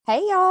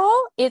Hey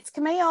y'all, it's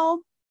Camille.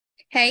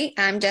 Hey,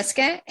 I'm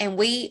Jessica, and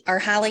we are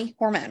highly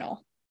hormonal.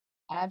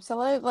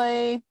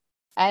 Absolutely.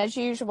 As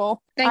usual.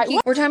 All Thank right, you.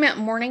 what? We're talking about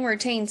morning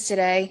routines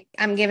today.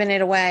 I'm giving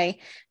it away,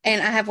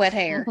 and I have wet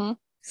hair. Mm-hmm.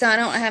 So I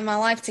don't have my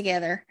life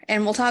together,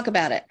 and we'll talk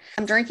about it.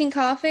 I'm drinking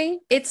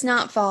coffee. It's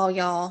not fall,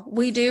 y'all.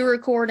 We do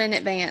record in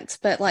advance,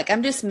 but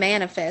I'm just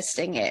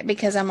manifesting it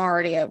because I'm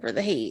already over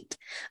the heat.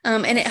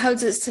 And it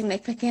holds a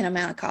significant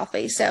amount of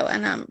coffee.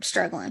 And I'm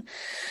struggling.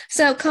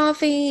 So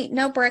coffee,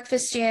 no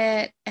breakfast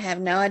yet. I have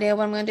no idea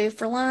what I'm going to do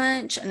for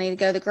lunch. I need to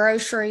go to the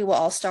grocery. We'll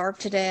all starve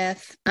to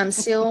death. I'm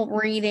still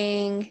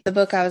reading the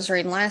book I was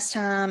reading last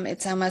time.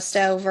 It's almost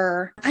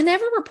over. I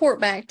never report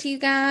back to you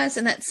guys,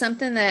 and that's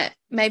something that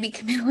maybe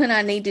Camille and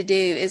I need to do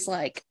is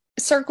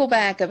circle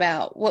back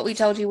about what we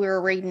told you we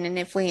were reading and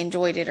if we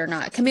enjoyed it or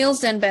not. Camille's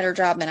done a better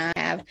job than I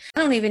have. I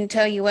don't even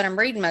tell you what I'm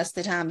reading most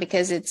of the time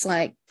because it's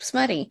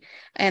smutty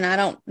and I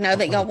don't know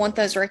that y'all want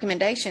those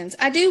recommendations.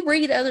 I do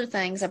read other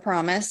things, I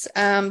promise.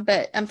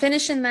 But I'm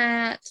finishing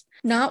that.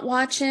 Not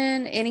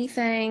watching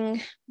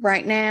anything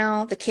right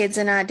now. The kids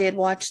and I did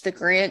watch The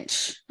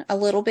Grinch a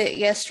little bit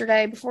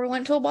yesterday before we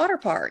went to a water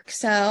park.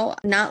 So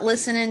not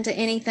listening to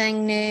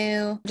anything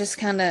new, just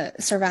kind of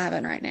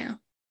surviving right now.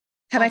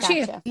 How I about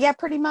you? gotcha. Yeah,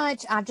 pretty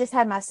much. I just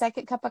had my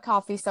second cup of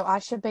coffee, so I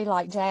should be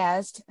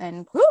jazzed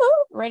and woo,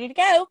 ready to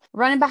go.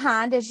 Running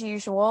behind as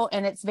usual.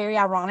 And it's very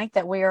ironic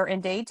that we are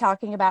indeed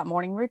talking about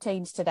morning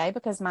routines today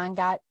because mine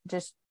got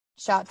just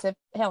shot to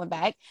hell and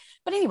back.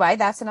 But anyway,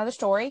 that's another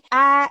story.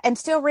 I am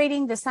still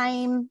reading the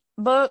same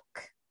book.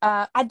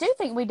 I do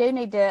think we do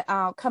need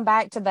to come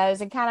back to those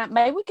and kind of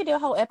maybe we could do a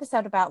whole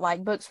episode about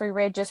books we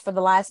read just for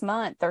the last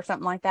month or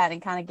something like that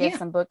and kind of give Yeah,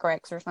 some book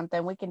recs or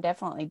something. We can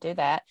definitely do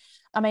that.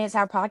 I mean, it's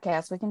our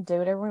podcast. We can do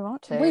whatever we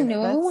want we to. That's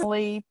know.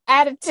 the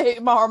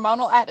attitude, my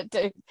hormonal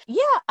attitude.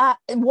 Yeah.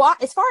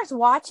 As far as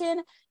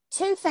watching,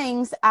 two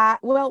things.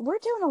 We're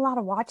doing a lot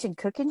of watching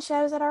cooking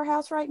shows at our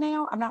house right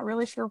now. I'm not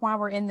really sure why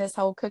we're in this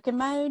whole cooking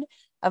mode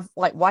of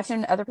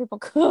watching other people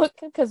cook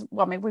because,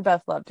 well, I mean, we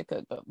both love to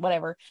cook, but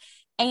whatever.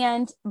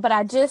 But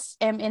I just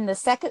am in the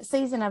second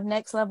season of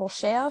Next Level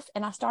Chef,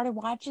 and I started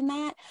watching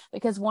that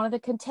because one of the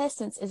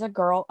contestants is a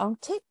girl on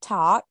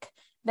TikTok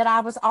that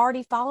I was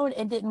already following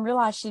and didn't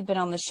realize she'd been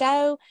on the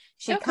show.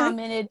 She Okay.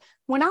 commented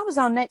when I was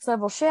on Next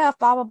Level Chef,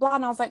 blah, blah, blah.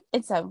 And I was like,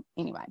 and so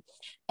anyway.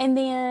 And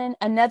then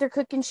another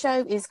cooking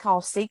show is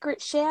called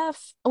Secret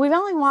Chef. We've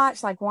only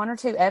watched one or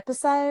two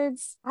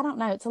episodes. I don't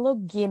know. It's a little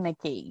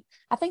gimmicky.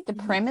 I think the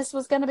Mhm. premise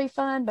was going to be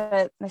fun,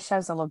 but the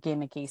show's a little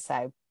gimmicky.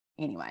 So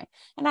anyway,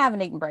 and I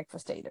haven't eaten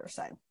breakfast either.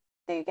 So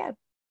there you go.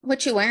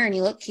 What you wearing?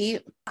 You look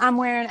cute. I'm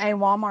wearing a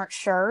Walmart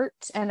shirt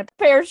and a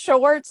pair of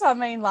shorts. I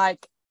mean,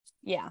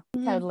 yeah,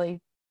 Mhm. totally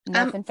I'm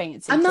nothing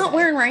fancy I'm not today.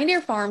 wearing reindeer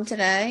farm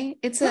today.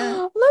 It's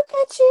Look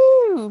at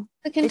you.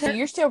 a So Kentucky.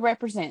 you're still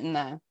representing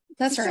though. You're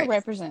That's still right.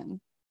 representing.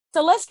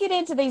 So let's get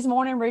into these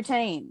morning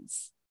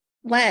routines.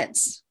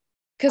 Let's,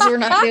 because we're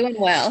not doing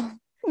well.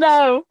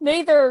 No,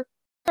 neither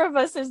of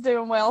us is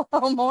doing well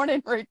on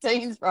morning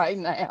routines right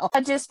now.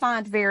 I just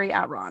find very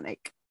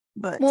ironic.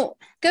 But Well,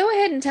 go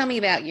ahead and tell me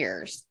about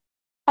yours.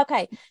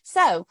 okay,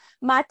 so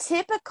my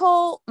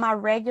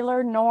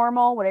regular,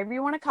 normal, whatever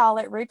you want to call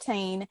it,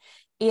 routine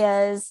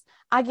is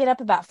I get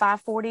up about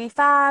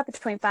 5:45,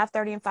 between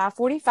 5:30 and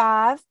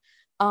 5:45.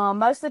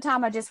 Most of the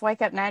time I just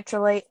wake up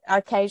naturally. I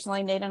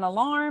occasionally need an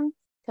alarm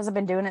because I've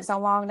been doing it so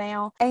long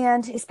now.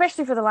 And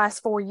especially for the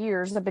last 4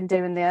 years, I've been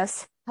doing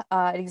this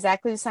at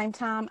exactly the same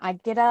time. I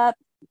get up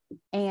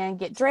and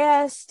get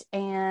dressed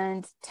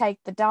and take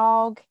the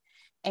dog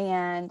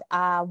and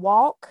I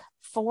walk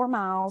 4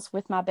 miles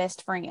with my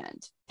best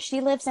friend. She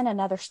lives in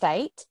another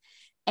state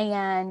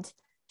and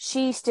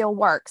she still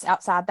works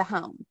outside the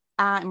home.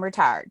 I am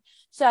retired.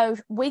 So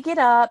we get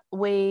up,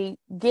 we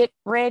get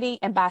ready,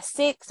 and by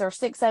 6 or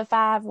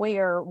 6:05, we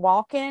are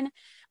walking.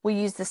 We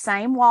use the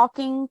same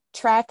walking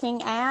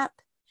tracking app.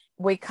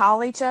 We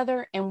call each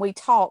other and we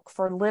talk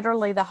for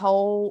literally the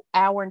whole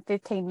hour and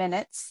 15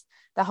 minutes,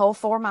 the whole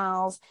 4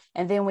 miles.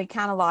 And then we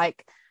kind of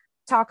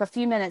talk a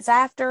few minutes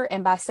after.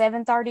 And by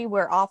 7:30,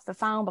 we're off the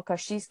phone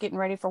because she's getting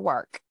ready for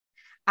work.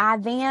 I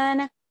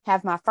then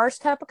have my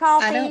first cup of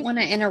I don't coffee. want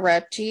to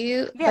interrupt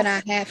you, but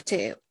Yes. I have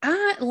to.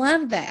 I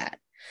love that.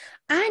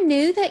 I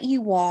knew that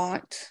you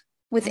walked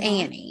with Mm-hmm.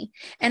 Annie,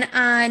 and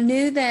I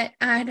knew that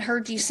I'd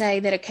heard you say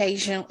that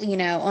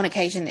on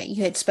occasion that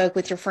you had spoke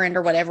with your friend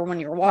or whatever when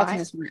you were walking Right.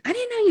 this morning. I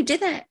didn't know you did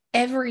that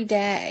every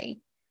day.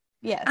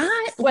 Yes.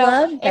 I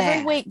Well, love every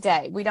that.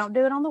 weekday. We don't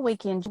do it on the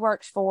weekend. She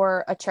works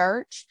for a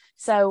church.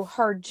 So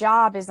her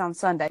job is on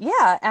Sunday.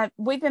 Yeah.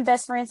 We've been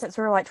best friends since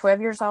we were 12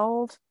 years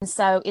old. And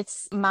so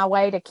it's my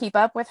way to keep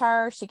up with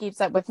her. She keeps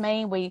up with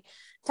me. We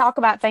talk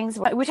about things.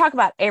 We talk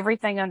about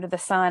everything under the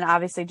sun,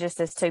 obviously, just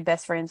as two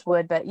best friends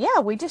would. But yeah,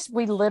 we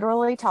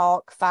literally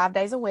talk 5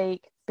 days a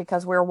week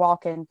because we're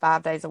walking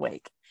 5 days a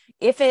week.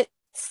 If it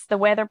the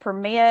weather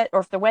permit,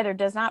 or if the weather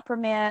does not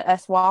permit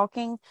us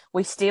walking,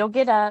 we still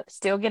get up,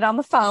 still get on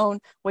the phone,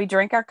 we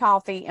drink our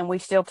coffee, and we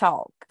still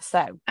talk.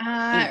 So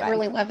I anyway,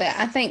 really love that.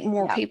 I think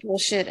more yeah, people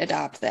should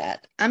adopt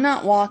that. I'm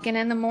not walking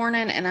in the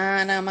morning, and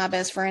I know my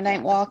best friend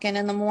ain't walking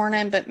in the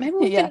morning, but maybe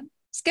we yeah, could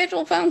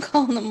schedule a phone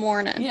call in the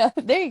morning. yeah.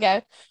 There you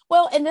go.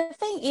 Well, and the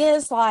thing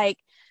is, like,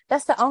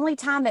 that's the only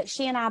time that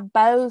she and I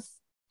both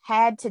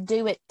had to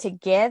do it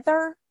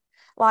together.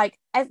 Like,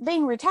 as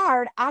being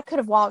retired, I could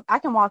have walked, I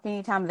can walk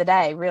any time of the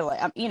day, really.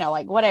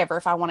 Like whatever.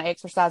 If I want to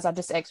exercise, I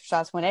just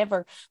exercise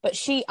whenever. But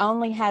she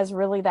only has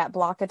really that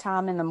block of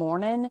time in the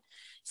morning.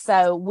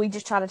 So we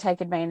just try to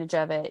take advantage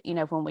of it,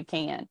 when we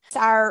can. It's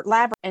our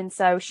lab. And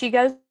so she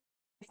goes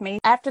with me.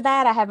 After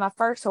that, I have my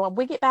first, so when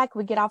we get back,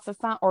 we get off the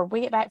phone, or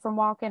we get back from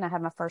walking, I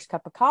have my first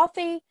cup of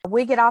coffee.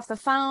 We get off the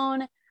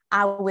phone.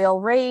 I will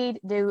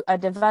read, do a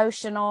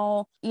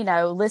devotional,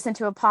 listen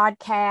to a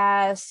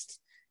podcast,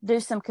 do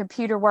some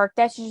computer work.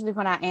 That's usually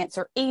when I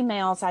answer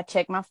emails. I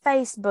check my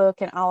Facebook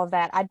and all of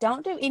that. I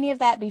don't do any of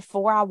that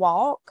before I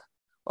walk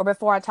or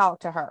before I talk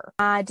to her.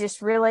 I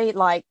just really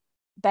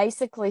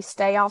basically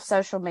stay off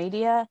social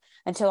media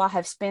until I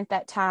have spent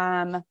that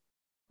time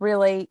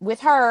really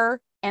with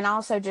her, and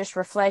also just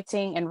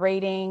reflecting and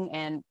reading.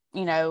 And,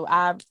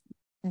 I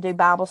do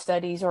Bible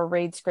studies or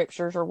read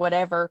scriptures or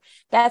whatever.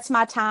 That's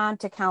my time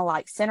to kind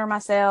of center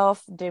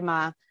myself, do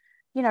my,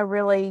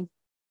 really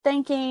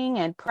thinking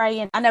and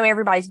praying. I know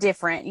everybody's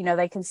different,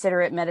 they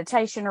consider it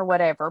meditation or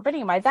whatever. But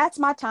anyway, that's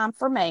my time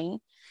for me.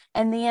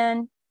 And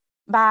then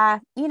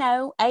by,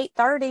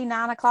 8:30,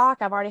 9 o'clock,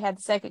 I've already had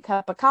the second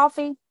cup of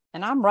coffee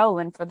and I'm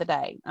rolling for the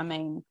day.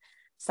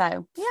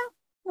 So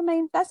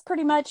yeah, that's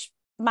pretty much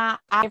my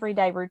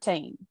everyday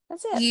routine.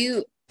 That's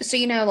it.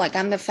 Like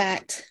I'm the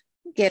fact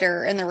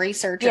getter and the Yeah.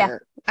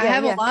 researcher. I Yeah.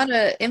 have a Yeah. lot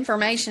of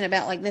information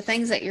about like the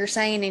things that you're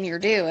saying and you're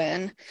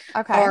doing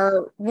Okay.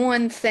 are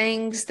one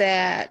things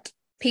that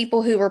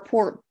people who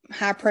report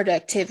high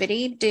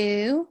productivity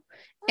do,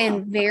 Oh, and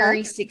okay.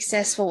 very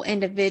successful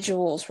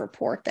individuals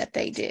report that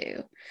they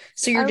do.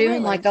 So you're Oh,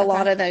 doing really? like a Okay.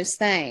 lot of those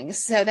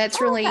things. So Oh,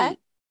 okay.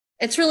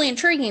 it's really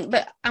intriguing.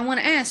 But I want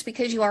to ask,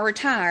 because you are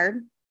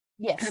retired,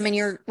 I Yes. mean,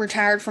 you're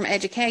retired from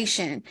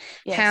education.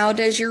 Yes. How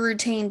does your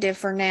routine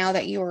differ now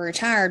that you are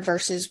retired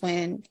versus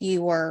when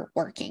you were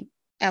working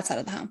outside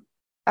of the home?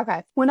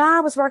 Okay. When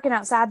I was working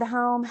outside the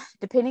home,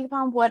 depending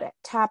upon what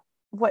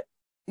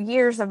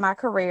years of my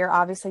career,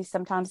 obviously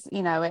sometimes,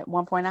 at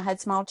one point I had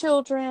small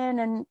children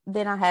and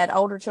then I had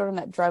older children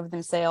that drove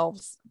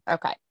themselves.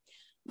 Okay.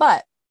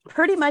 But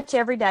pretty much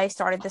every day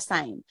started the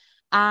same.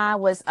 I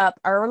was up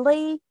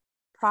early,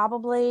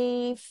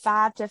 probably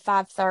 5 to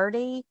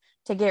 5:30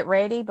 to get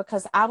ready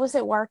because I was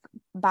at work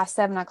by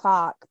 7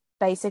 o'clock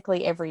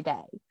basically every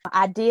day.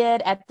 I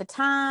did at the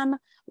time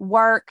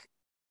work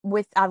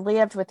I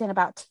lived within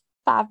about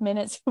 5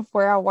 minutes of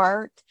where I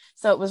worked.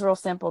 So it was real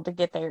simple to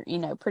get there,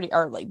 pretty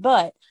early.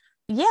 But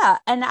yeah.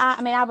 And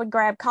I would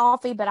grab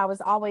coffee, but I was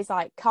always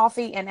like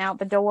coffee and out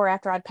the door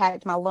after I'd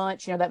packed my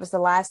lunch. That was the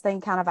last thing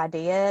kind of I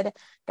did.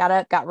 Got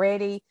up, got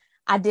ready.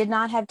 I did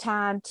not have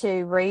time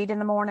to read in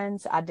the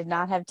mornings. I did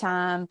not have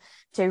time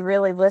to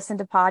really listen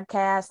to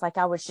podcasts. Like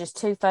I was just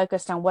too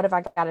focused on what have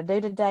I got to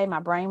do today. My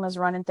brain was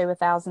running through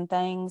 1,000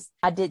 things.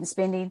 I didn't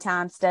spend any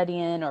time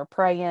studying or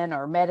praying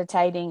or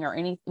meditating or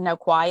any, no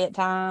quiet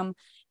time.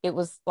 It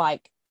was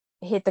like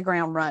hit the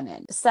ground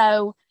running.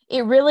 So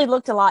it really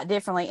looked a lot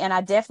differently. And I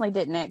definitely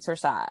didn't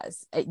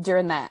exercise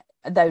during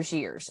those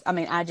years.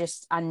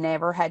 I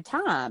never had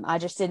time. I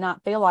just did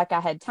not feel like I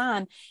had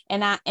time.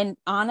 And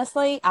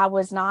honestly, I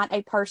was not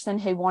a person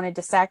who wanted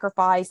to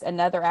sacrifice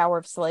another hour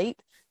of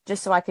sleep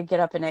just so I could get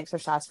up and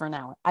exercise for an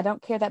hour. I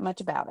don't care that much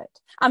about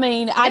it. I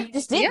Yeah,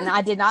 just didn't. yeah.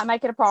 I did not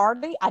make it a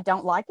priority. I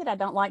don't like it. I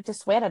don't like to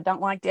sweat. I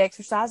don't like to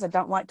exercise. I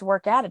don't like to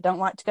work out. I don't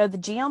like to go to the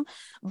gym,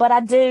 but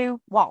I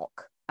do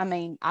walk.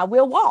 I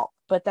will walk,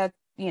 but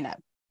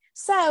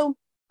so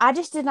I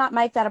just did not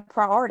make that a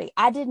priority.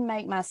 I didn't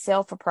make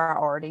myself a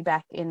priority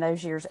back in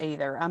those years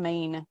either.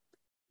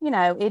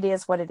 It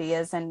is what it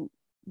is. And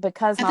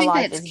because I my think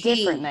life that's is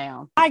different key.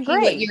 now, I Key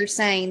what agree. you're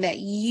saying, that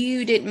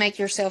you didn't make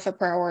yourself a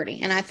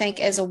priority. And I think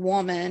as a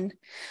woman,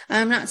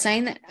 I'm not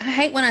saying that, I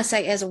hate when I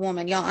say as a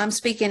woman, y'all, I'm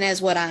speaking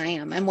as what I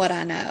am and what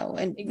I know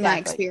and my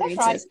Exactly. That's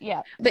right. experiences.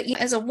 Yeah. But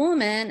as a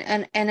woman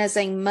and as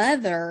a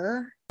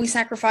mother, we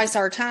sacrifice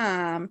our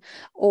time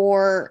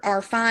or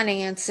our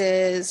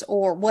finances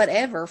or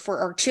whatever for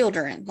our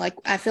children. Like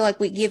I feel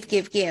like we give,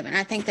 give, give. And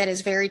I think that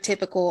is very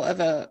typical of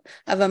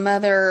a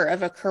mother,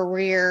 of a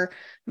career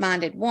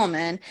minded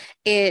woman.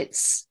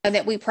 It's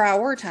that we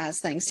prioritize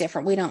things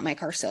different. We don't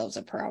make ourselves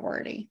a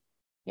priority.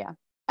 Yeah.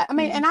 Yeah.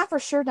 And I for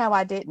sure know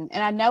I didn't.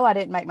 And I know I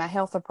didn't make my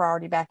health a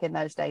priority back in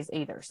those days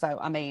either. So,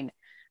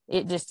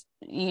 it just,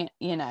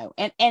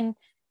 and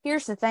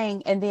here's the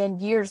thing. And then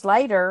years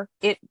later,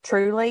 it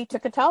truly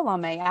took a toll on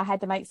me. I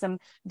had to make some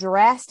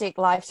drastic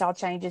lifestyle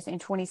changes in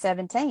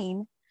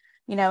 2017,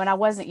 and I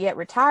wasn't yet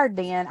retired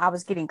then. I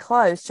was getting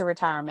close to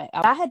retirement.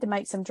 I had to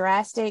make some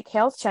drastic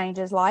health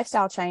changes,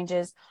 lifestyle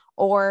changes,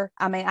 or,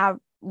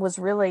 was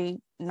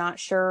really not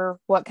sure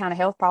what kind of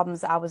health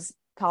problems I was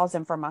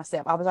causing for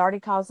myself. I was already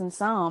causing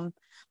some,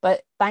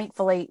 but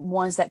thankfully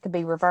ones that could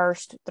be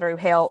reversed through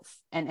health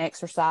and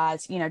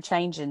exercise,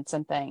 changing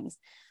some things.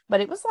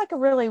 But it was like a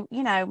really,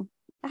 I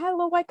had a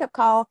little wake up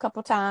call a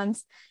couple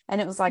times, and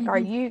it was like, all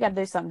right, Mhm. you got to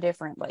do something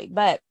differently.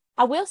 But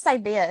I will say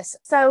this.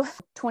 So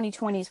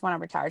 2020 is when I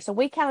retired. So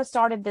we kind of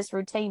started this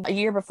routine a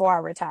year before I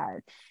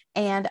retired,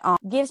 and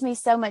gives me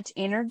so much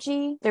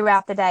energy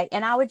throughout the day.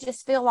 And I would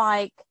just feel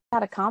like I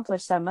had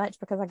accomplished so much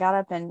because I got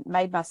up and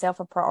made myself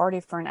a priority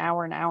for an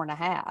hour and a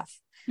half.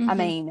 I Mhm.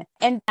 mean,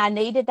 and I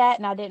needed that,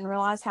 and I didn't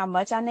realize how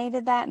much I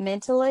needed that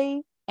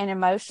mentally and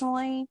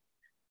emotionally,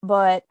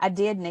 but I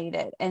did need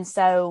it. And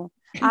so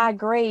I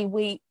agree.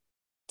 We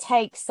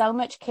take so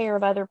much care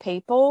of other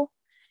people,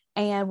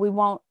 and we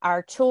want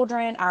our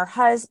children, our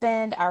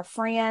husband, our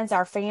friends,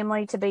 our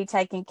family to be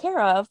taken care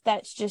of.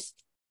 That's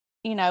just,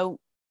 you know,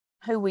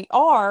 who we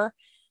are.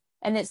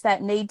 And it's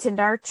that need to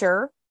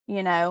nurture,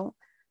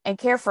 and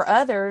care for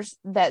others.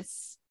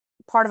 That's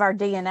part of our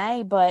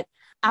DNA. But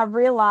I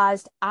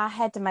realized I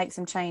had to make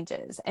some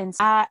changes. And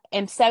I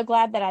am so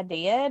glad that I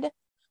did.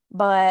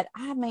 But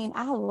I mean,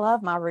 I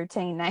love my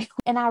routine now.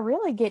 And I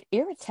really get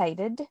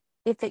irritated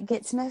if it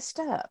gets messed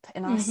up.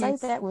 And I Mhm. say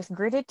that with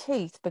gritted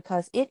teeth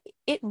because it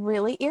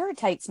really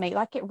irritates me.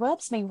 Like it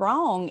rubs me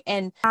wrong.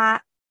 And I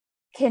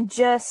can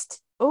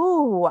just,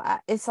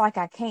 it's like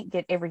I can't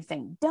get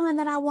everything done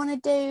that I want to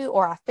do,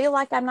 or I feel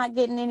like I'm not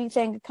getting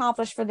anything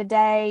accomplished for the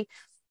day,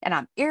 and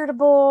I'm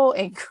irritable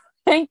and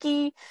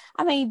cranky.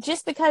 I mean,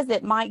 just because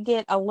it might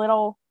get a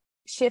little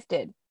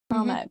shifted, I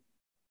don't Mhm. know,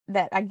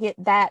 that I get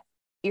that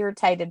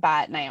irritated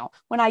by it now.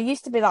 When I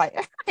used to be like,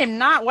 I am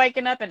not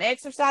waking up and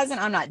exercising,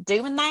 I'm not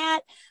doing that.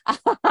 I'm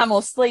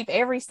gonna sleep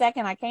every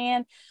second I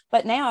can.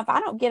 But now, if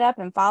I don't get up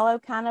and follow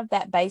kind of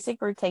that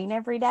basic routine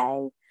every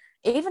day,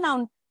 even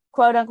on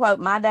quote unquote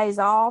my days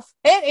off,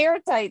 it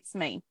irritates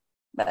me.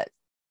 But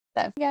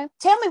so, yeah,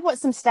 tell me what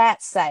some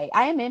stats say.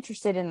 I am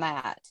interested in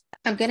that.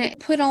 I'm going to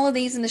put all of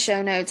these in the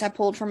show notes. I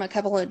pulled from a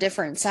couple of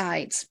different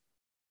sites.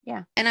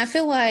 Yeah. And I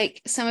feel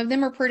like some of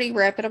them are pretty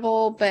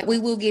reputable, but we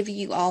will give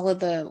you all of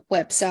the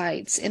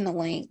websites in the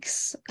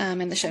links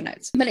in the show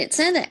notes. But it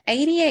said that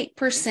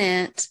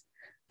 88%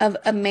 of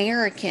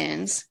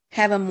Americans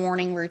have a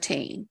morning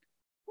routine.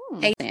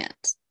 Hmm.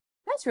 8%.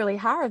 That's really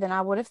higher than I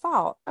would have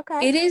thought.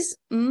 Okay. It is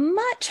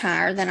much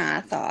higher than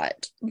I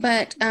thought.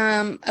 But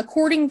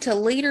according to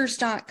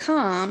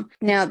leaders.com,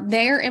 now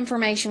their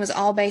information was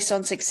all based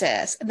on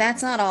success.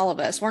 That's not all of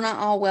us. We're not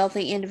all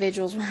wealthy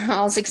individuals. We're not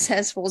all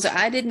successful. So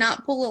I did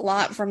not pull a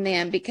lot from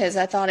them because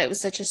I thought it was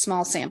such a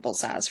small sample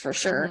size for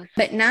sure. Mm-hmm.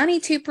 But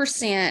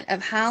 92%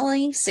 of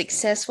highly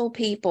successful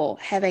people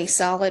have a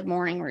solid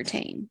morning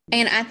routine.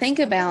 And I think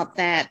about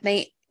that.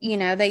 They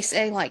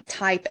say like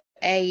type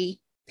A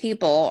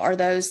people are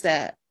those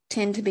that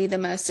tend to be the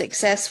most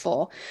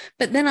successful.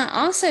 But then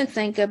I also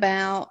think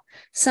about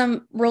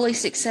some really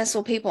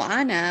successful people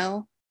I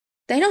know,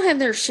 they don't have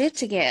their shit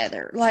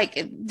together.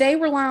 Like they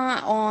rely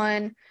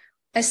on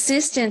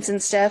assistance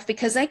and stuff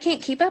because they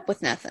can't keep up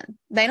with nothing.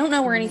 They don't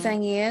know where Mm-hmm.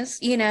 anything is.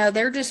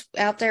 They're just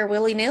out there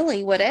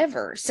willy-nilly,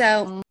 whatever. So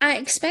Mm-hmm. I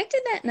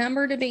expected that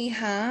number to be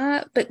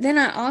high, but then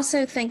I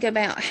also think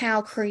about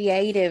how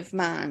creative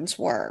minds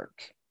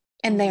work.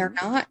 And they are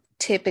Mm-hmm. not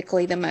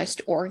typically the most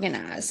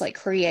organized, like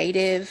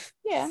creative,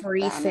 Yeah.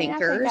 free I mean, I think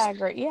thinkers. I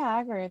agree. Yeah,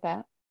 I agree with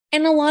that.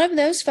 And a lot of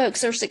those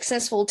folks are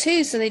successful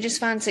too. So they just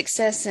find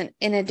success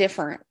in a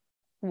different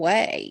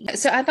way.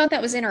 So I thought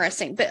that was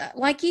interesting. But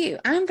like you,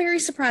 I'm very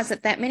surprised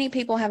that many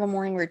people have a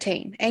morning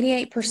routine,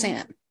 88%.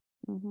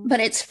 Mm-hmm. Mm-hmm. But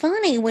it's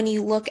funny when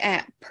you look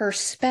at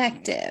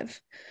perspective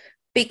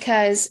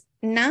because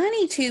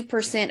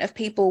 92% of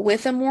people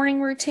with a morning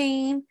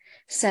routine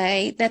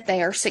say that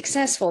they are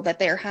successful, that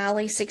they're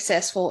highly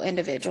successful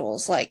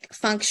individuals, like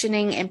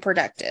functioning and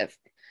productive.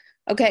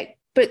 Okay,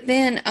 but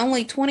then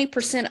only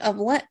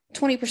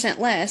 20%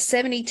 less,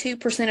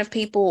 72% of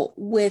people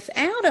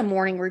without a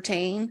morning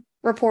routine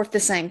report the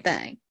same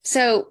thing.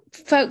 So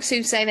folks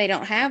who say they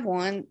don't have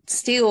one,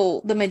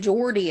 still the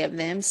majority of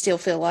them still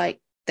feel like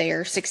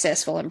they're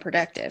successful and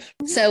productive.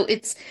 So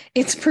it's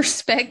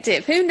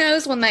perspective. Who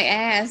knows when they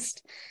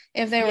asked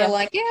if they were Yeah.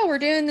 like, yeah, we're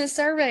doing this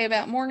survey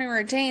about morning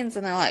routines,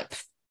 and they're like,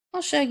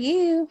 I'll show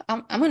you.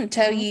 I'm going to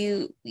tell Mm-hmm.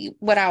 you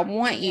what I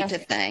want you Yeah. to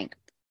think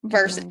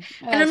versus,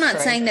 Mm-hmm. and I'm That's not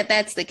true. saying that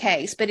that's the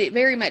case, but it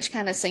very much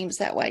kind of seems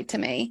that way to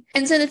me.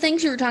 And so the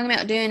things you were talking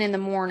about doing in the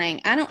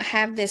morning, I don't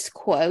have this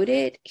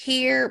quoted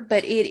here,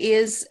 but it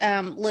is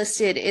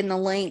listed in the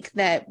link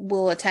that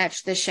we'll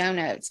attach the show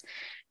notes.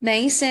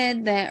 They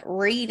said that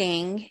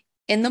reading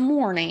in the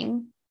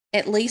morning,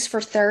 at least for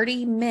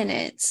 30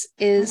 minutes,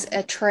 is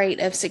a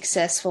trait of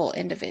successful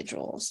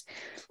individuals.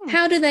 Hmm.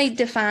 How do they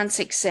define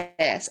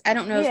success? I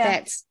don't know if Yeah.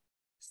 that's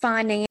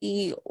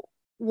financially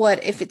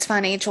what if it's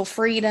financial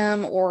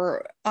freedom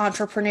or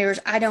entrepreneurs,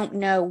 I don't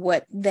know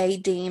what they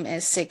deem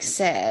as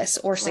success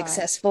or Right.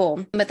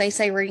 successful, but they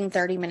say reading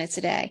 30 minutes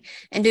a day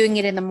and doing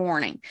it in the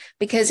morning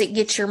because it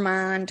gets your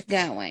mind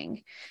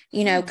going.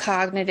 You know, Hmm.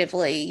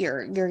 cognitively,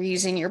 you're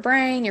using your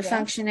brain, you're Yeah.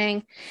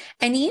 functioning.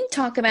 And you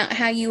talk about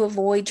how you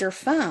avoid your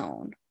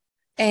phone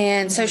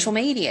and social Hmm.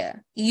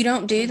 media. You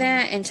don't do Hmm.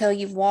 that until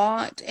you've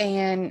walked.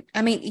 And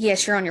I mean,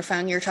 yes, you're on your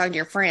phone, you're talking to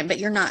your friend, but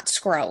you're not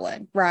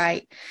scrolling,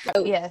 right?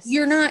 So Yes.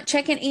 you're not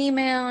checking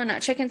email,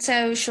 not checking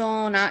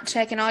social, not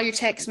checking all your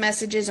text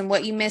messages and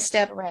what you missed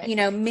up, Correct.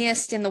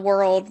 missed in the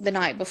world the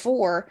night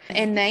before.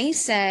 And Mhm. they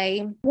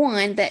say,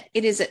 one, that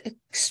it is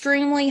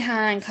extremely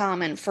high and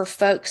common for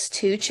folks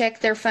to check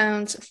their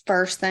phones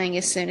first thing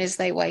as soon as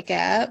they wake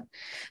up.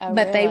 Oh,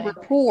 But they really?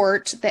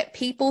 report that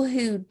people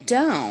who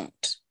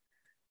don't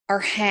are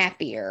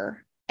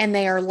happier and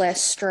they are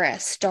less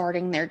stressed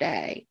starting their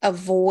day,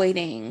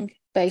 avoiding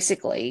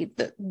basically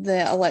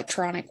the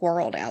electronic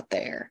world out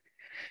there.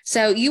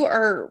 So you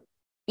are,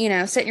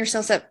 setting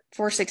yourselves up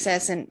for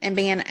success and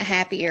being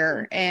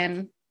happier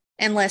and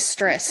less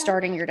stressed Okay.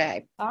 starting your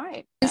day. All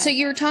right. And so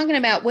you were talking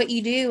about what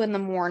you do in the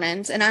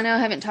mornings, and I know I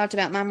haven't talked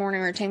about my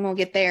morning routine. We'll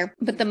get there.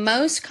 But the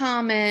most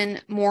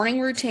common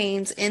morning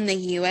routines in the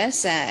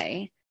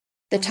USA,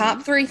 the Mm-hmm.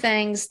 top three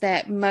things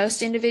that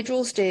most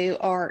individuals do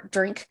are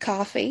drink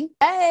coffee,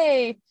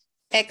 Hey.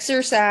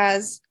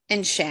 exercise,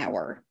 and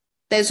shower.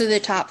 Those are the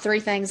top three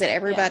things that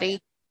Yeah.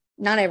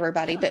 not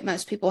everybody, but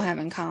most people have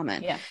in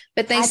common. Yeah.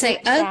 But they I do say,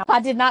 shower.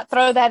 I did not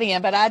throw that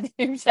in, but I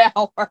do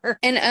shower.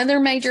 and other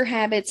major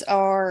habits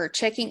are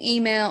checking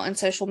email and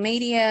social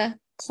media,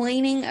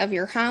 cleaning of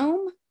your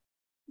home,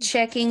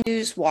 checking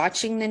news,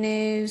 watching the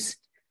news,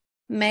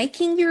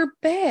 making your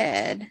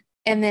bed,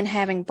 and then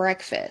having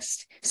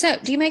breakfast. So,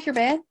 do you make your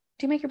bed?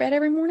 Do you make your bed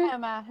every morning? No,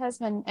 my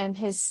husband and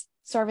his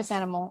service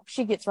animal,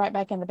 she gets right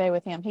back in the bed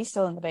with him. He's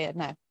still in the bed.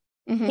 No,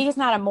 Mm-hmm. he's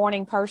not a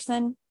morning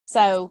person.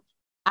 So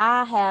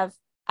I have,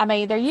 I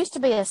mean, there used to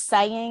be a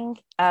saying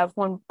of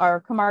or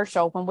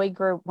commercial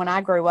when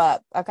I grew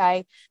up.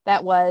 Okay.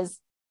 It was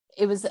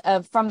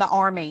from the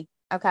Army.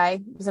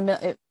 Okay.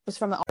 It was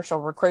from the commercial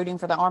recruiting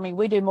for the Army.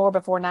 We do more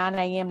before 9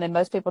 a.m. than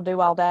most people do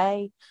all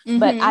day.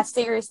 But I Mm-hmm.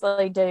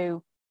 seriously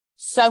do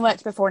so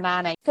much before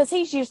 9 a.m. because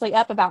he's usually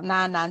up about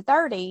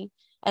 9:30.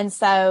 And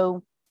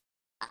so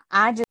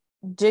I just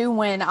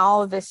doing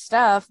all of this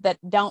stuff that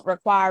don't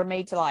require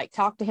me to like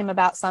talk to him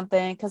about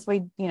something because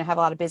we, have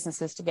a lot of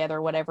businesses together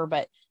or whatever.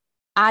 But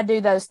I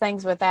do those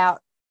things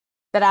without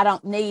that I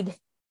don't need,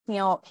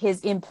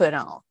 his input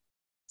on.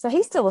 So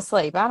he's still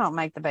asleep. I don't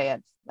make the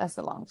bed. That's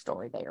a long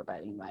story there,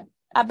 but anyway.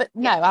 But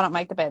no, I don't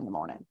make the bed in the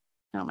morning.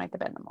 I don't make the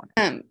bed in the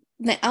morning.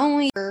 The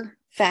only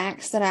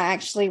facts that I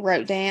actually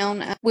wrote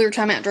down, we were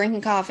talking about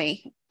drinking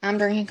coffee. I'm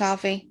drinking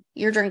coffee.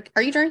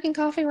 Are you drinking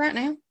coffee right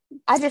now?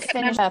 I just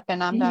finished up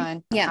and I'm Mhm.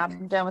 done. Yeah.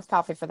 I'm done with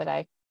coffee for the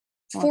day.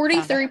 Well, kind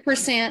of.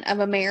 43% of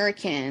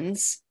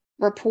Americans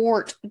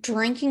report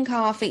drinking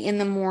coffee in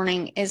the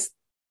morning as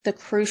the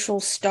crucial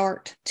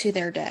start to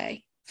their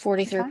day. Okay.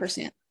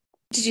 43%.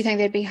 Did you think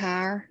they'd be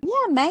higher?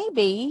 Yeah,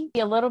 maybe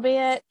a little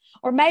bit,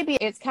 or maybe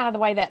it's kind of the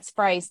way that's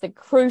phrased, the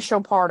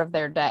crucial part of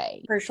their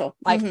day, Crucial.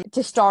 like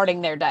to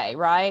starting their day,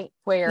 right?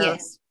 Where,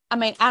 Yes. I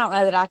mean, I don't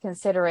know that I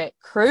consider it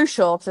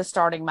crucial to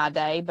starting my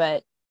day,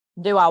 but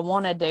do I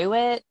want to do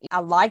it? I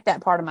like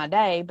that part of my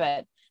day, but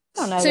I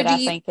don't know So that I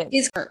think it's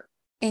is it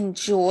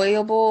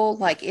enjoyable?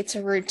 Like it's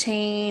a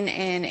routine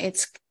and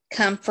it's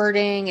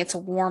comforting, it's a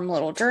warm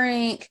little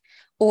drink,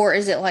 or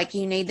is it like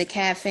you need the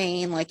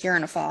caffeine, like you're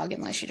in a fog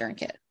unless you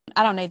drink it?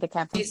 I don't need the You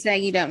caffeine. say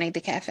you don't need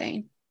the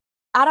caffeine.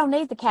 I don't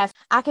need the caffeine.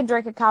 I can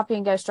drink a coffee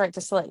and go straight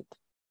to sleep.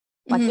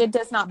 Like Hmm. it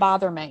does not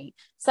bother me.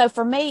 So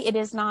for me, it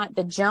is not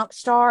the jump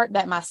start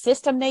that my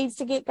system needs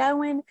to get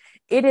going.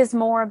 It is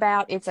more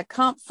about it's a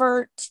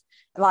comfort,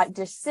 like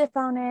just sip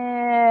on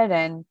it.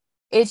 And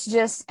it's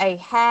just a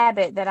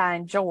habit that I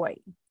enjoy.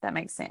 That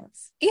makes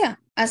sense. Yeah,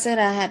 I said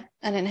I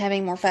didn't have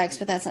any more facts,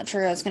 but that's not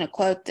true. I was going to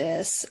quote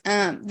this.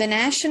 The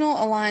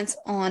National Alliance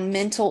on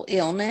Mental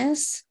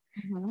Illness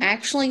Mm-hmm.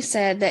 actually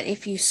said that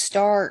if you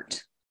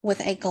start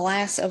with a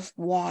glass of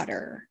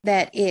water,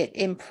 that it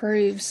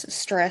improves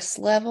stress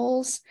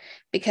levels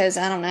because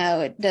I don't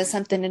know, it does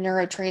something to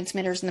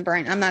neurotransmitters in the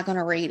brain. I'm not going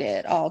to read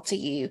it all to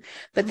you,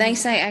 but they Mm-hmm.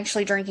 say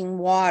actually drinking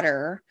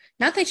water,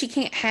 not that you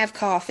can't have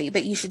coffee,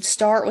 but you should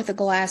start with a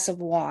glass of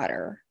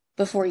water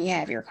before you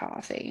have your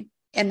coffee.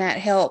 And that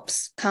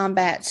helps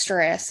combat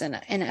stress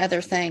and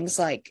other things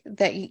like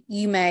that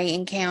you may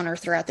encounter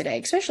throughout the day,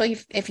 especially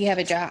if you have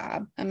a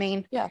job. I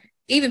mean, Yeah,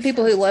 even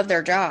people sure. who love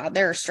their job,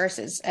 there are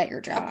stresses at your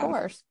Of job.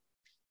 course.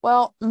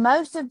 Well,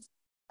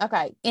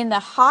 okay, in the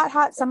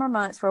hot summer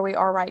months where we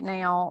are right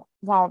now,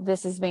 while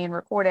this is being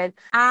recorded,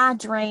 I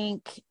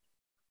drink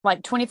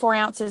like 24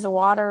 ounces of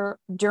water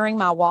during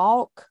my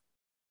walk.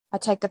 I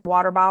take the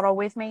water bottle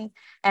with me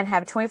and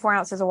have 24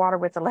 ounces of water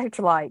with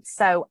electrolytes.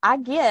 So I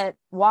get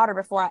water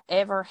before I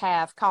ever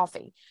have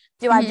coffee.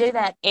 Do I Mhm. do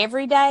that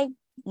every day?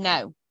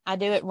 No, I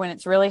do it when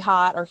it's really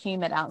hot or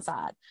humid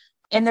outside.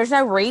 And there's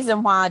no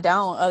reason why I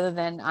don't, other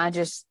than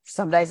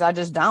some days I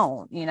just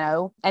don't,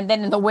 And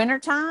then in the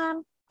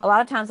wintertime, a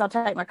lot of times I'll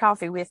take my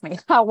coffee with me.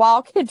 I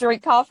walk and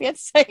drink coffee at the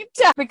same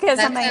time because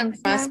That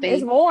sounds must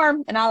it's be.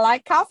 warm and I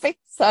like coffee.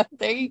 So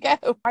there you go.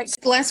 Right.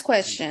 Last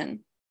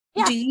question.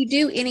 Yeah. Do you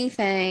do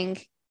anything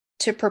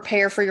to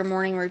prepare for your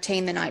morning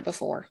routine the night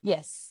before?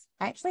 Yes,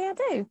 actually I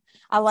do.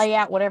 I lay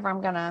out whatever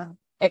I'm going to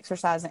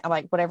exercise,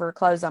 like whatever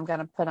clothes I'm going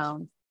to put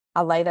on.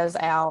 I lay those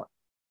out.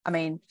 I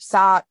mean,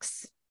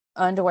 socks,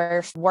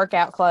 underwear,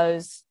 workout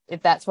clothes,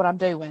 if that's what I'm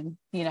doing,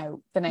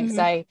 the next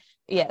day.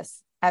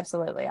 Yes,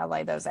 absolutely. I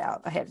lay those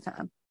out ahead of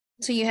time.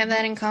 So you have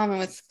that in common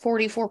with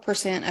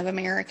 44% of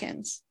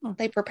Americans.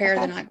 They prepare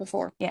the night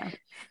before. Yeah.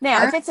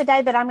 Now, if it's a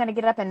day that I'm going to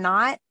get up and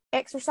not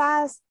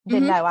exercise,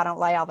 then no, I don't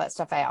lay all that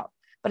stuff out.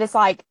 But it's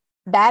like,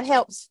 that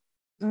helps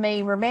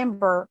me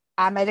remember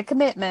I made a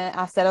commitment.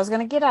 I said I was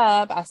going to get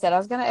up. I said I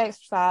was going to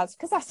exercise,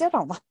 because I still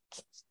don't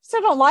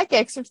like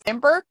exercise.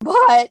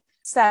 But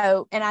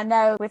so, and I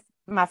know with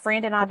my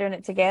friend and I doing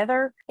it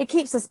together, it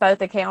keeps us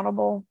both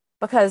accountable,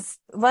 because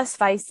let's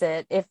face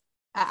it, if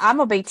I'm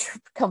going to be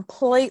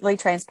completely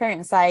transparent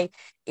and say,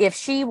 if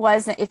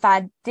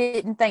I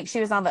didn't think she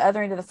was on the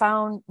other end of the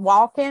phone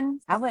walking,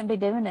 I wouldn't be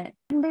doing it.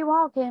 I wouldn't be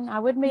walking. I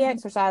wouldn't be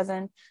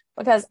exercising,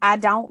 because I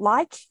don't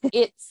like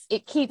it.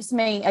 It keeps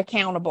me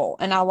accountable.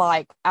 And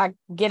I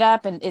get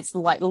up and it's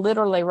like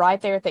literally right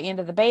there at the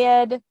end of the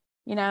bed,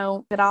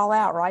 it all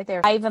out right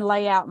there. I even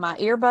lay out my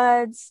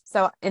earbuds.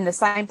 So in the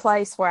same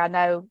place where I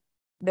know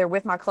they're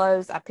with my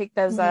clothes, I pick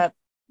those up.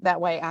 That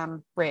way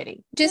I'm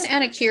ready. Just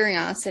out of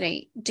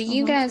curiosity, do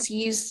you guys so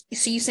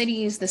you said you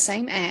use the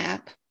same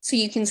app so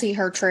you can see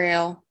her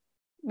trail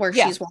where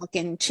she's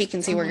walking, she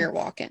can see where you're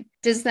walking.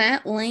 Does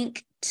that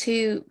link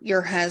to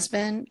your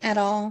husband at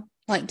all?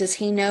 Like, does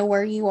he know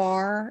where you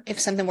are if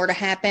something were to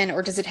happen,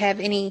 or does it have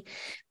any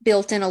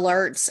built-in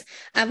alerts?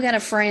 I've got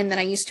a friend that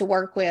I used to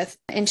work with,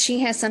 and she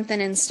has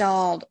something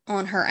installed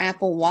on her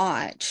Apple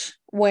Watch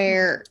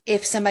where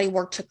if somebody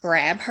were to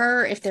grab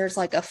her, if there's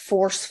like a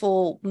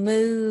forceful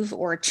move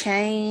or a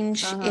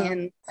change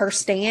in her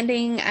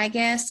standing, I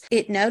guess,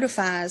 it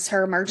notifies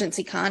her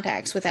emergency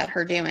contacts without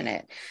her doing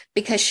it,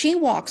 because she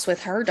walks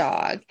with her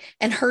dog,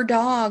 and her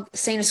dog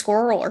seen a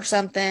squirrel or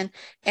something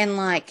and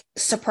like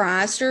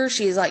surprised her.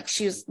 She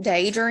was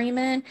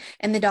daydreaming,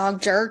 and the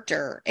dog jerked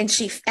her, and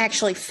she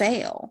actually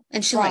fell,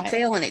 and she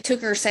fell, and it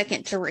took her a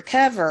second to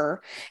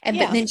recover. And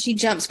but then she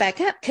jumps back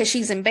up because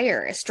she's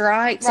embarrassed,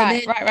 right? So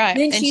then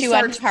and she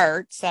starts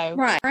hurt, so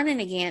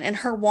running again, and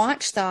her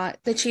watch thought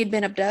that she had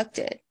been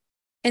abducted,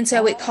 and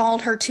so it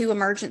called her two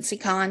emergency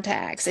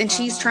contacts, and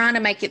she's trying to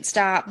make it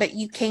stop, but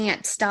you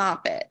can't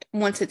stop it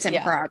once it's in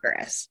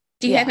progress.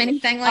 Do you have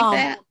anything like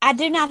that? I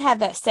do not have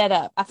that set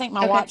up. I think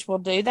my watch will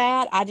do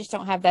that. I just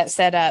don't have that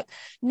set up.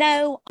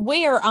 No,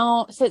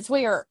 since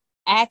we are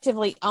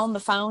actively on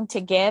the phone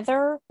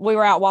together, we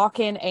were out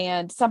walking,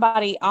 and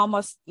somebody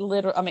almost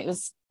literally, it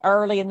was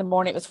early in the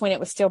morning. It was when it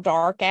was still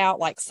dark out,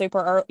 like super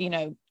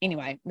early,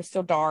 anyway, it was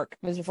still dark.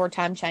 It was before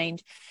time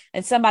change.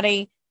 And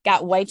somebody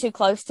got way too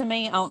close to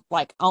me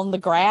on the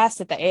grass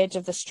at the edge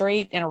of the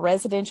street in a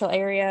residential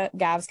area.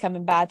 Guy was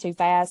coming by too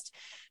fast.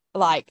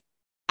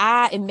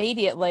 I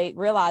immediately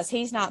realized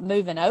he's not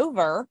moving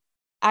over.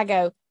 I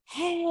go,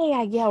 hey,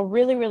 I yell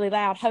really, really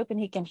loud, hoping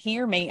he can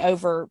hear me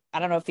over. I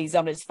don't know if he's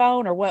on his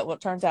phone or what. Well,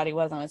 it turns out he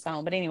was on his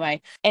phone. But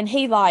anyway, and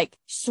he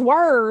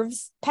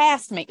swerves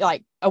past me,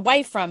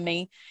 away from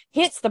me,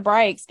 hits the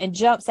brakes and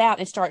jumps out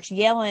and starts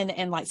yelling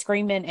and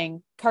screaming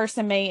and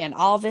cursing me and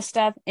all this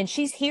stuff. And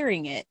she's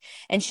hearing it.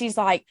 And she's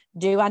like,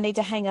 do I need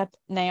to hang up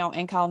now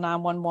and call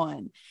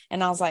 911?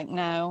 And I was like,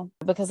 no,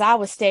 because I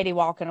was steady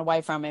walking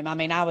away from him.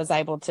 I was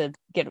able to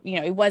get,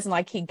 it wasn't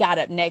like he got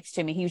up next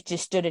to me. He was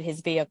just stood at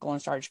his vehicle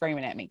and started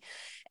screaming at me.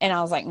 And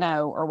I was like,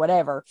 no, or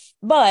whatever.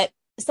 But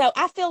so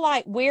I feel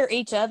like we're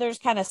each other's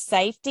kind of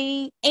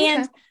safety.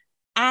 And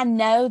I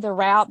know the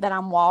route that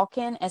I'm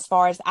walking, as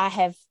far as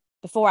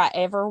before I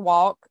ever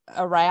walk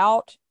a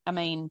route.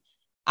 Made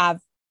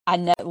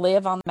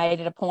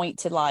it a point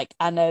to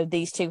I know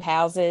these two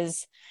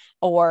houses,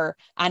 or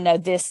I know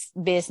this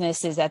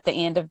business is at the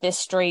end of this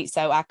street,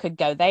 so I could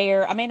go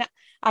there.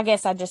 I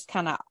guess I just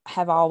kind of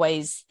have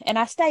always, and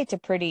I stay to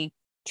pretty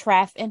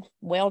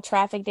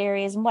well-trafficked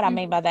areas. And what I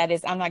mean by that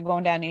is I'm not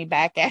going down any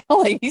back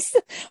alleys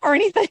or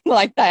anything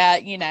like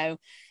that, And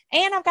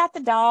I've got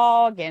the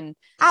dog, and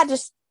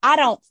I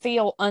don't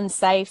feel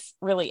unsafe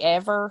really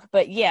ever.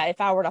 But yeah,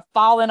 if I were to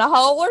fall in a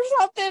hole or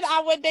something,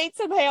 I would need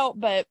some help.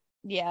 But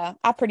yeah,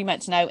 I pretty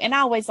much know. And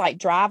I always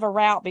drive a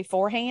route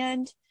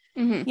beforehand,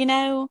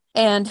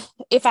 and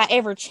if I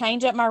ever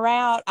change up my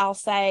route, I'll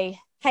say,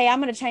 hey,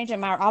 I'm going to change up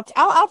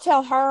I'll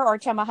tell her or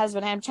tell my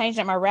husband, hey, I'm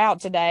changing up my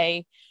route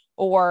today,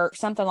 or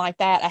something like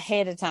that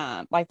ahead of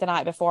time, like the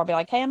night before. I'll be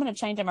like, hey, I'm going to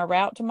change up my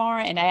route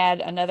tomorrow and add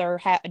another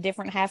a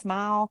different half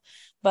mile,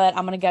 but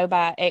I'm going to go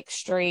by X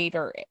street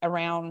or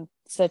around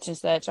such and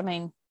such.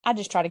 I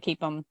just try to keep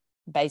them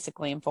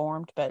basically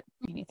informed, but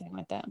anything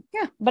like that.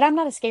 Yeah. But I'm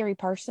not a scary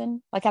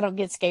person. I don't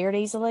get scared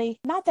easily.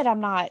 Not that I'm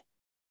not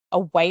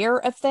aware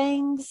of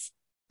things,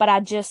 but I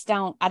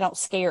don't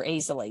scare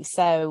easily.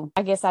 So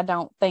I guess I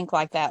don't think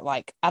like that.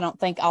 Like, I don't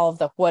think all of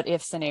the what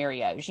if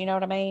scenarios. You know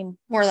what I mean?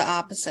 We're the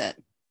opposite.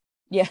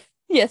 Yeah.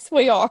 Yes,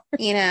 we are.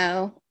 You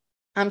know,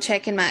 I'm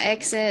checking my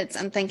exits.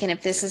 I'm thinking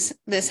if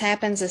this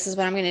happens, this is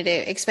what I'm going to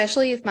do,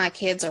 especially if my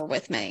kids are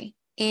with me.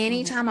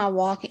 Anytime I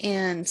walk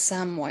in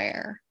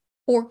somewhere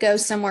or go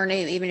somewhere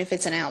new, even if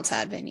it's an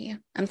outside venue,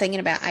 I'm thinking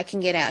about I can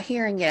get out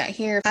here and get out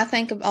here. I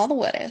think of all the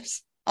what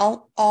ifs,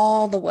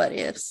 all the what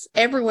ifs,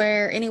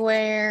 everywhere,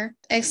 anywhere,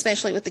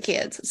 especially with the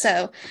kids.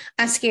 So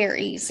I scare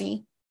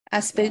easy.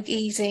 I spook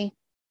easy.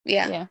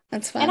 Yeah,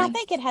 that's And I funny.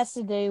 think it has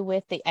to do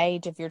with the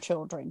age of your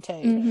children too.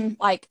 Mm-hmm.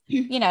 Like,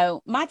 you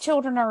know, my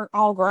children are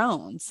all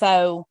grown.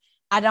 So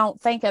I don't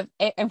think of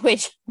it,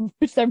 which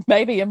they're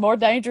maybe in more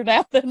danger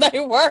now than they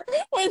were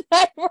when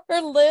they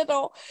were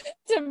little,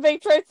 to be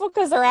truthful,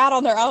 because they're out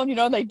on their own, you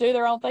know, and they do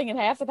their own thing. And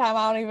half the time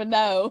I don't even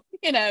know,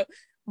 you know,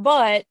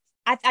 but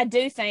I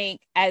do think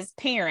as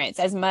parents,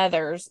 as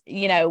mothers,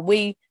 you know,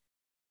 we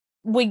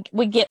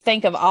get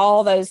think of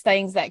all those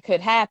things that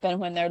could happen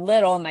when they're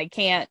little and they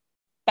can't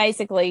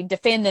basically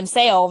defend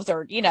themselves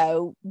or, you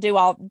know,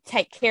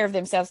 take care of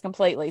themselves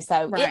completely.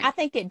 So Right. I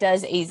think it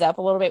does ease up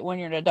a little bit when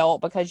you're an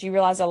adult, because you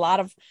realize a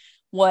lot of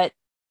what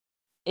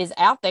is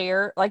out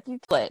there, like you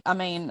split. I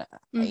mean,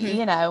 Mm-hmm.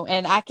 you know,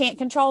 and I can't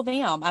control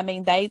them. I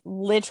mean, they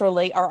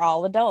literally are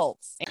all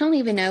adults. I don't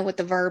even know what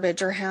the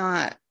verbiage or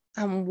how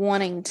I'm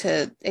wanting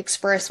to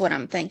express what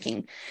I'm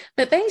thinking.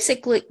 But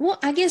basically, well,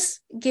 I guess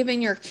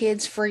giving your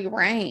kids free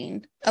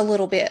reign a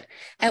little bit.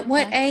 At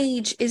what Okay.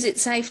 age is it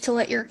safe to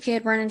let your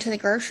kid run into the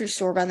grocery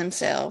store by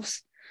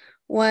themselves?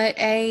 What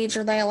age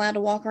are they allowed to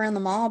walk around the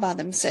mall by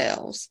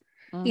themselves?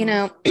 You Mm-hmm.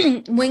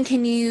 know, when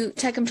can you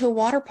take them to a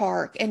water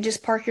park and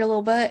just park your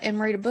little butt and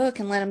read a book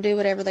and let them do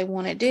whatever they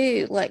want to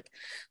do? Like,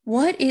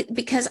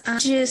 because I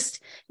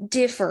just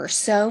differ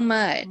so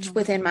much Mm-hmm.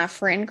 within my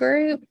friend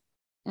group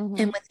and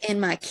Mm-hmm. within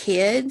my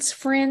kids'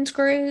 friends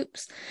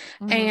groups.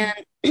 Mm-hmm.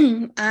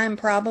 And I'm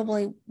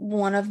probably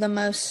one of the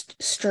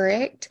most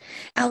strict.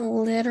 I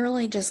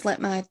literally just let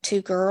my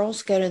two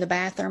girls go to the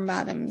bathroom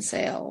by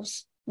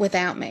themselves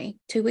without me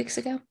 2 weeks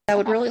ago. I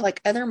would really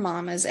like other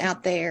mamas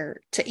out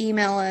there to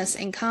email us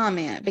and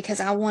comment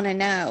because I want to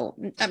know.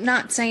 I'm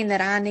not saying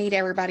that I need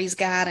everybody's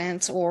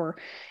guidance or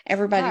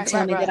everybody to Right, tell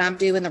right, me that right. I'm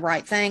doing the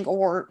right thing,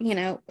 or, you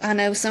know, I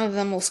know some of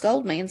them will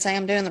scold me and say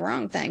I'm doing the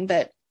wrong thing,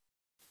 but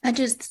I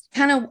just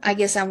kind of, I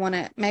guess I want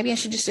to, maybe I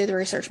should just do the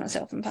research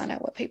myself and find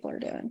out what people are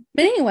doing.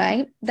 But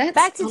anyway,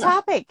 Back to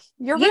topic,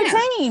 your yeah,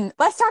 routine.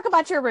 Let's talk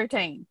about your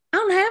routine. I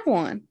don't have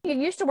one. You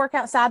used to work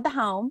outside the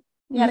home.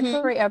 You had Hmm.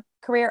 a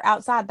career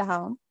outside the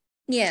home.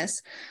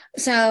 Yes.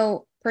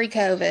 So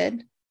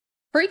pre-COVID,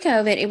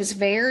 it was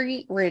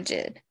very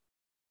rigid.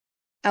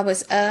 I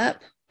was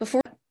up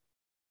before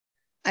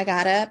I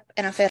got up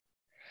and I fed.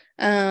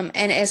 And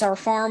as our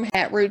farm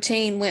hat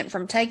routine went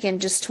from taking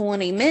just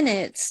 20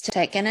 minutes to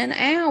taking an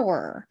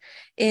hour.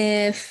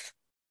 If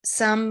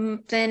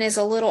something is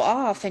a little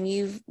off and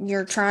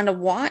you're trying to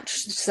watch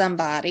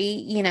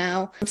somebody, you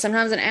know,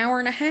 sometimes an hour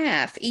and a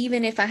half,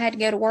 even if I had to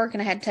go to work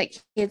and I had to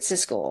take kids to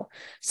school.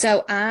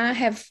 So I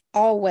have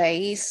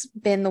always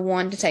been the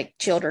one to take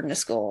children to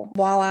school.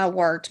 While I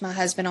worked, my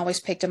husband always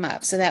picked them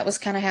up. So that was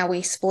kind of how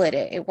we split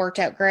it. It worked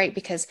out great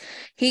because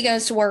he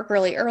goes to work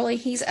really early.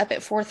 He's up at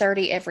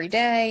 4:30 every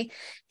day.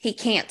 He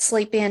can't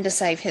sleep in to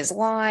save his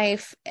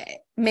life.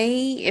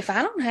 Me, if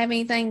I don't have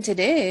anything to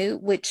do,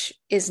 which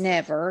is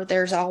never,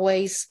 there's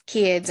always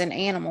kids and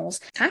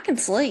animals, I can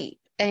sleep.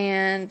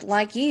 And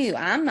like you,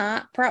 I'm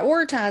not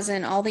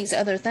prioritizing all these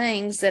other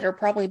things that are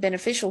probably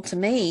beneficial to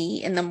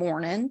me in the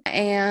morning. I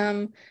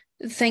am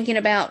thinking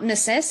about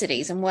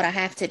necessities and what I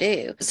have to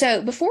do.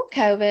 So before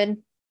COVID,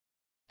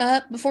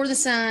 up before the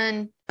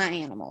sun, my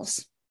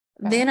animals.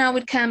 Okay. Then I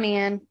would come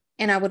in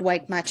and I would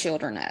wake my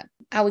children up.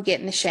 I would get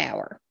in the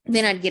shower.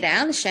 Then I'd get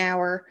out of the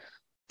shower.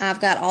 I've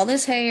got all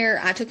this hair.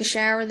 I took a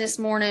shower this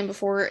morning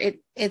before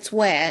it's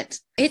wet.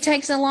 It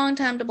takes a long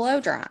time to blow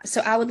dry.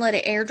 So I would let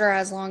it air dry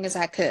as long as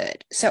I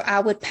could. So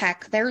I would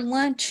pack their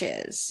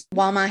lunches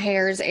while my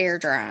hair is air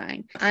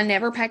drying. I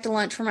never packed a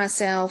lunch for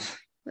myself.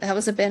 That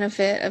was a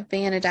benefit of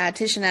being a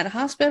dietitian at a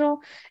hospital.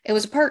 It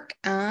was a perk.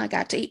 I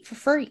got to eat for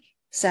free.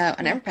 So I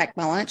Yeah. never packed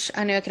my lunch.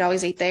 I knew I could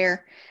always eat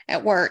there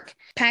at work.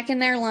 Packing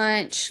their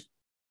lunch,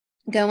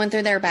 going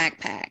through their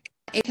backpack.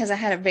 Because I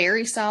had a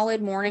very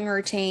solid morning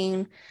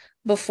routine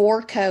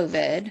before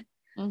COVID.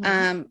 Mm-hmm.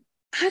 Um,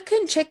 I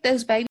couldn't check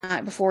those baby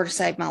night before to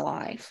save my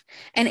life.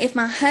 And if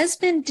my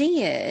husband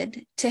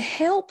did to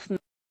help me,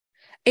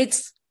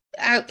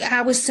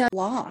 I was so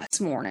lost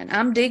this morning.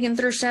 I'm digging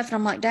through stuff and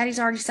I'm like, Daddy's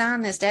already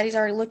signed this. Daddy's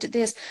already looked at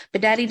this,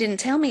 but Daddy didn't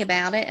tell me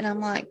about it. And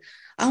I'm like,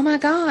 oh my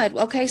God.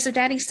 Okay. So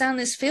Daddy signed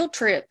this field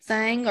trip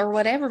thing or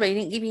whatever, but he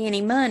didn't give you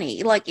any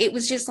money. Like it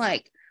was just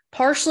like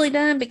partially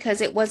done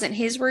because it wasn't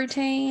his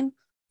routine.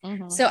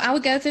 Mm-hmm. So I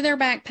would go through their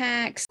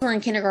backpacks. Or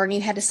in kindergarten,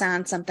 you had to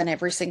sign something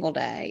every single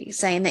day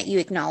saying that you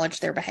acknowledge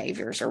their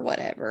behaviors or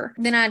whatever.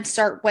 Then I'd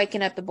start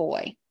waking up the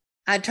boy.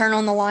 I'd turn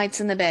on the lights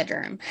in the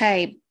bedroom.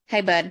 Hey,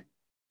 bud,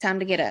 time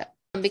to get up.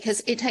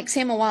 because it takes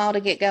him a while to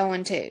get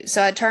going too.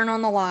 So I'd turn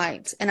on the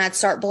lights and I'd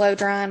start blow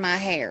drying my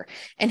hair,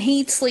 and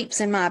he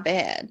sleeps in my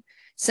bed.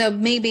 So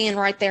me being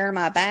right there in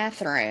my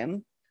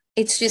bathroom,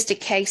 it's just a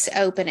case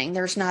opening.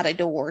 There's not a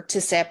door to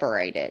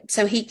separate it.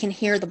 So he can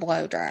hear the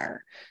blow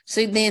dryer.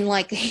 So then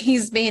like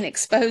he's being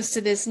exposed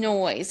to this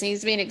noise.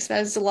 He's being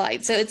exposed to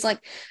light. So it's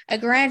like a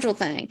gradual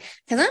thing.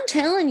 Because I'm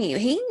telling you,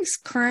 he's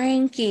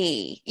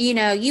cranky. You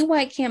know, you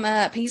wake him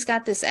up, he's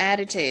got this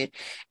attitude,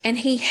 and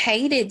he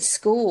hated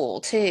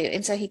school too.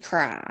 And so he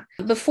cried.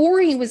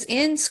 Before he was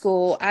in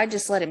school, I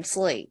just let him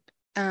sleep.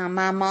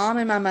 My mom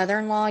and my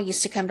mother-in-law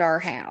used to come to our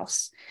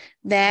house.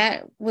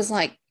 That was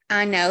like,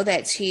 I know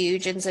that's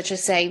huge and such a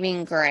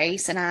saving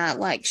grace. And I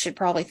like should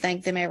probably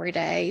thank them every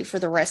day for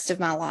the rest of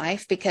my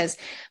life, because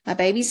my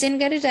babies didn't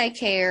go to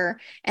daycare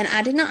and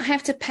I did not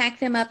have to pack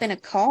them up in a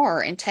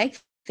car and take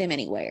them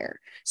anywhere.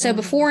 So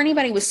before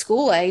anybody was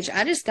school age,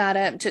 I just got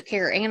up and took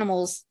care of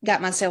animals,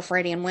 got myself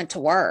ready and went to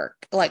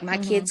work. Like my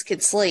kids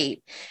could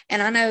sleep.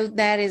 And I know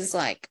that is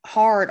like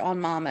hard on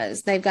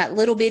mamas. They've got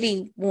little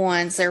bitty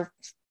ones. They're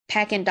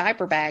packing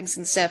diaper bags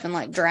and stuff and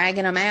like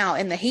dragging them out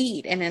in the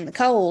heat and in the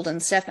cold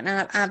and stuff. And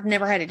I've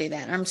never had to do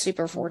that. I'm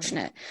super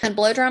fortunate. I'd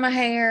blow dry my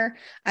hair.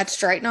 I'd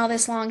straighten all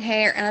this long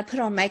hair and I'd put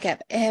on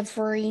makeup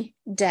every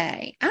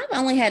day. I've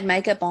only had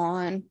makeup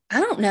on, I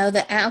don't know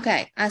that.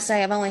 Okay. I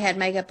say I've only had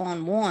makeup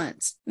on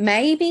once,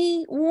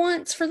 maybe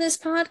once for this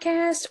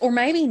podcast, or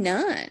maybe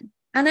none.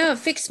 I know I've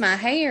fixed my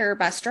hair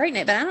by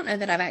straightening it, but I don't know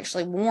that I've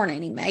actually worn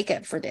any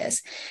makeup for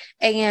this.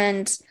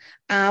 And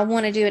I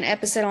want to do an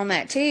episode on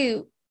that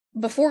too.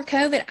 Before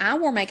COVID, I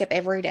wore makeup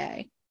every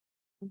day.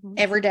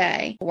 Every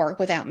day, work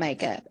without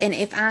makeup. And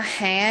if I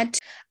had,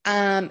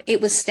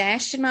 it was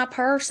stashed in my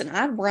purse and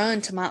I'd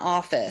run to my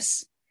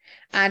office.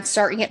 I'd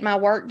start getting my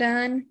work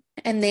done.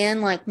 And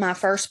then like my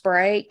first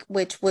break,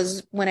 which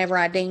was whenever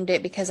I deemed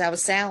it because I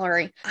was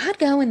salary, I'd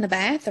go in the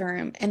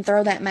bathroom and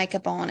throw that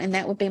makeup on. And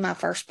that would be my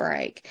first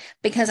break,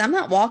 because I'm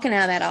not walking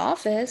out of that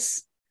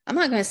office. I'm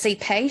not going to see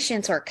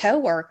patients or a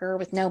coworker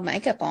with no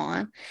makeup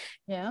on.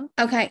 Yeah.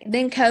 Okay.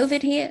 Then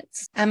COVID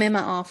hits. I'm in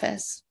my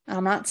office.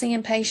 I'm not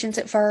seeing patients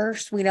at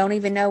first. We don't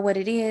even know what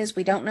it is.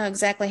 We don't know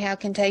exactly how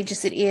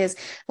contagious it is,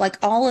 like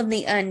all of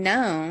the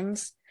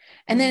unknowns.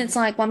 And then it's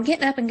like, well, I'm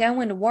getting up and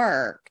going to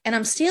work and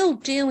I'm still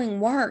doing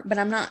work, but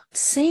I'm not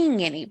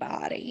seeing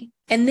anybody.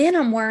 And then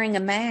I'm wearing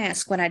a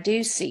mask when I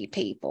do see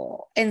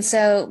people. And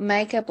so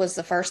makeup was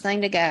the first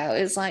thing to go.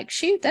 It's like,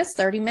 shoot, that's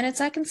 30 minutes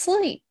I can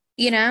sleep,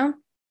 you know?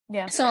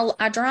 Yeah. So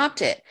I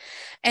dropped it.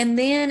 And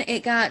then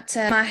it got,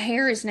 my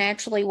hair is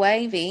naturally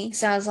wavy.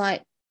 So I was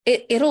like,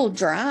 it'll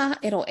dry,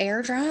 it'll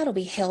air dry, it'll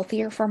be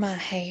healthier for my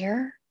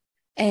hair.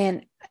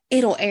 And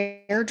it'll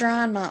air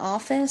dry in my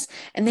office.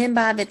 And then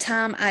by the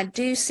time I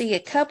do see a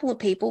couple of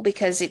people,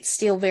 because it's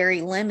still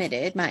very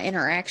limited, my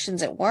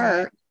interactions at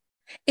work,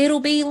 it'll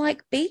be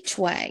like beach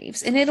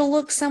waves and it'll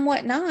look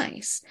somewhat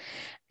nice.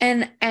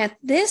 And at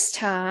this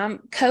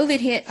time, COVID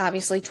hit,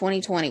 obviously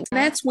 2020.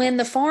 That's when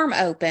the farm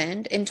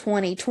opened in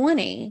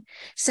 2020.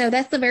 So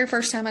that's the very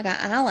first time I got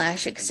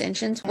eyelash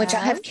extensions, which I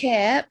have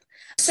kept.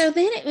 So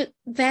then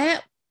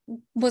that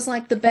was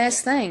like the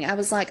best thing. I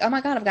was like, oh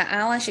my God, I've got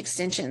eyelash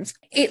extensions.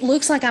 It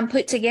looks like I'm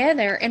put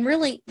together, and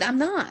really I'm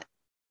not,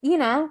 you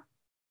know,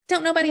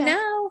 don't nobody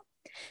know.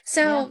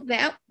 So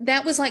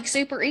that was like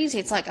super easy.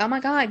 It's like, oh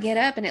my God, get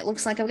up and it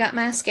looks like I've got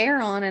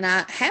mascara on and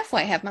I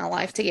halfway have my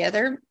life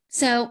together.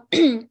 So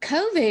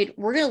COVID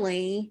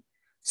really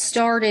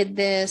started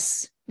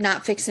this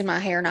not fixing my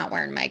hair, not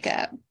wearing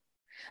makeup.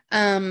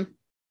 And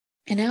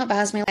now it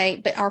buys me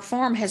late, but our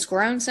farm has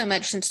grown so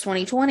much since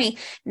 2020.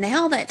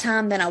 Now that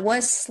time that I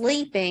was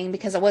sleeping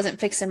because I wasn't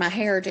fixing my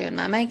hair or doing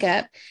my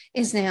makeup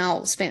is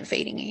now spent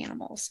feeding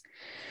animals.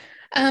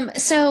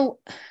 So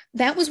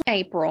that was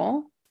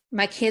April.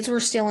 My kids were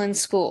still in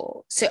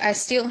school. So I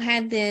still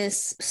had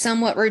this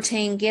somewhat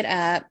routine, get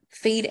up,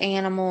 feed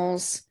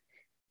animals,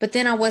 but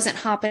then I wasn't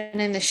hopping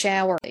in the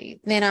shower.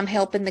 Then I'm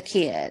helping the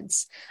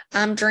kids.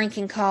 I'm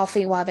drinking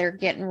coffee while they're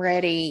getting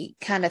ready,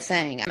 kind of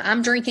thing.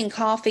 I'm drinking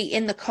coffee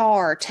in the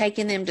car,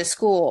 taking them to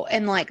school.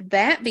 And like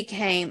that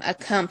became a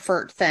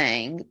comfort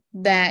thing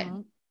that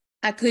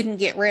I couldn't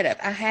get rid of.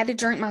 I had to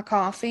drink my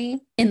coffee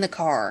in the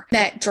car.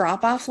 That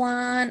drop-off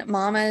line,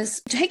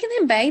 mamas taking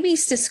them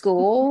babies to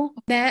school,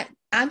 that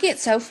I get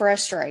so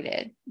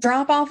frustrated.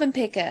 Drop off and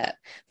pick up.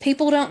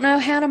 People don't know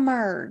how to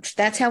merge.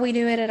 That's how we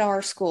do it at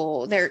our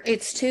school.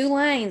 It's 2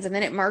 lanes and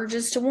then it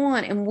merges to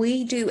 1, and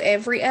we do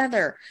every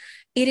other.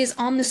 It is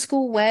on the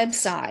school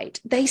website.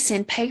 They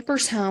send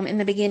papers home in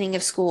the beginning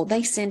of school.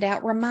 They send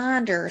out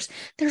reminders.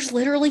 There's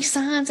literally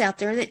signs out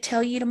there that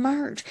tell you to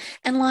merge.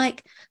 And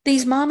like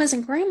these mamas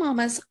and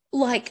grandmamas,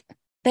 like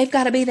they've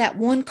got to be that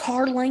one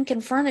car link in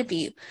front of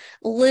you.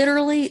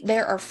 Literally,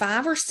 there are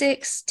 5 or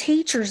 6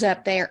 teachers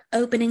up there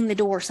opening the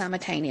door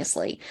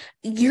simultaneously.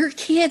 Your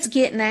kid's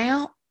getting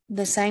out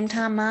the same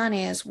time mine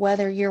is,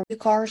 whether you're 2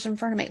 cars in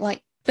front of me.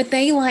 Like, but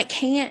they like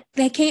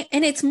they can't,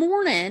 and it's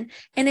morning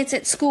and it's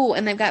at school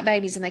and they've got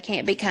babies and they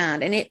can't be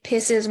kind and it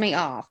pisses me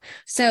off.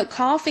 So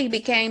coffee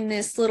became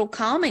this little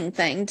calming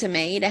thing to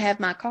me to have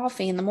my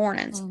coffee in the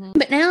mornings. Mm-hmm.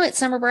 But now it's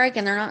summer break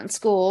and they're not in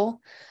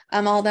school.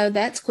 Although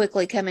that's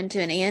quickly coming to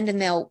an end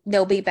and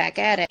they'll be back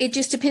at it. It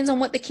just depends on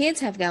what the kids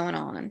have going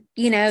on.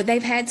 You know,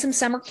 they've had some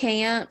summer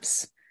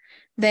camps.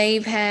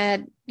 They've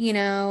had, you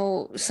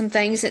know, some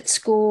things at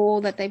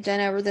school that they've done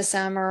over the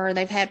summer.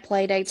 They've had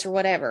play dates or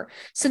whatever.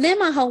 So then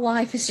my whole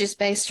life is just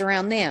based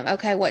around them.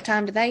 Okay, what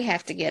time do they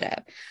have to get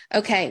up?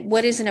 Okay,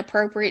 what is an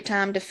appropriate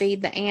time to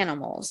feed the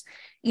animals?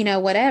 You know,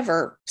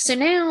 whatever. So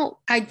now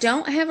I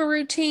don't have a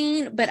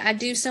routine, but I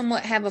do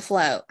somewhat have a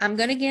flow. I'm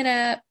going to get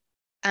up.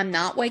 I'm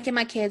not waking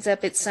my kids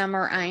up. It's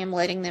summer. I am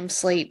letting them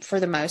sleep for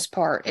the most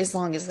part, as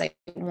long as they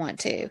want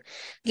to.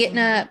 Getting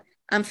up,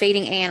 I'm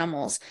feeding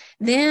animals.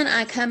 Then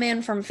I come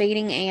in from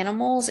feeding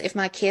animals. If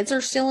my kids are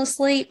still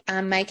asleep,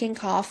 I'm making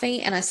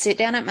coffee and I sit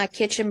down at my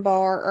kitchen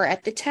bar or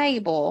at the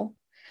table.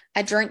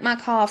 I drink my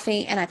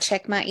coffee and I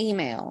check my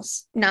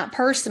emails. Not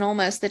personal.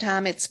 Most of the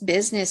time it's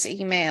business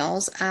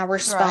emails. I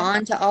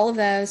respond to all of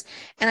those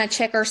and I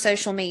check our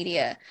social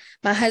media.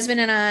 My husband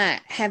and I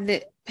have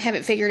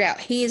it figured out.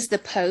 He is the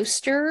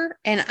poster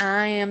and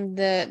I am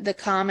the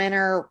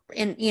commenter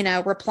and, you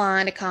know,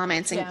 replying to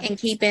comments and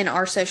keeping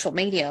our social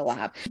media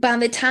alive. By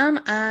the time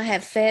I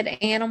have fed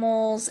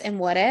animals and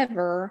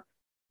whatever,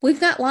 we've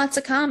got lots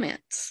of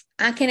comments.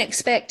 I can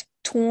expect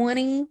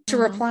 20 to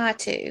reply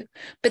to.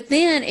 But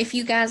then if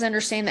you guys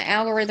understand the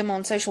algorithm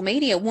on social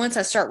media, once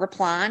I start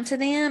replying to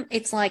them,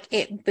 it's like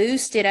it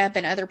boosts it up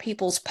in other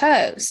people's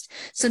posts.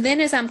 So then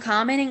as I'm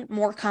commenting,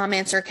 more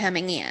comments are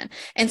coming in.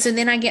 And so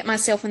then I get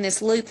myself in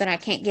this loop that I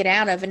can't get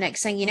out of. And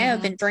next thing you know,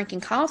 I've been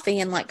drinking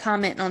coffee and like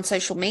commenting on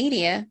social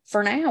media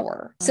for an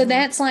hour. So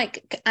that's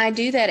like, I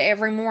do that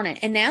every morning.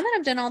 And now that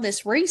I've done all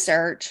this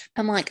research,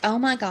 I'm like, oh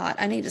my God,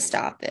 I need to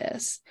stop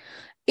this.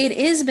 It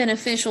is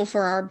beneficial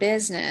for our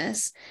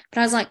business,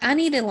 but I was like, I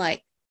need to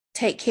like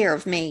take care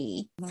of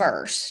me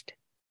first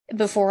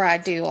before I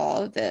do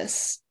all of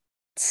this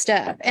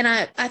stuff. And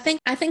I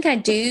think I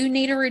do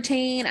need a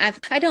routine.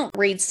 I don't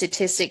read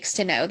statistics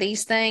to know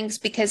these things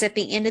because at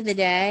the end of the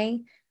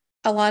day,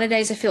 a lot of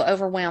days I feel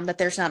overwhelmed that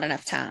there's not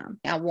enough time.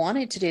 I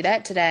wanted to do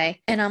that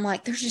today and I'm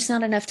like, there's just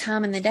not enough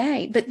time in the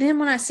day. But then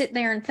when I sit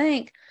there and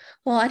think,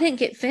 well, I didn't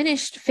get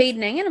finished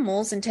feeding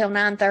animals until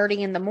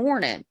 9:30 in the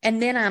morning.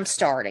 And then I'm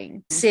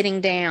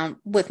sitting down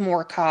with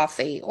more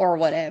coffee or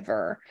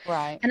whatever.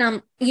 Right. And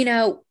I'm, you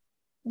know,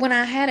 when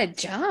I had a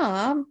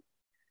job,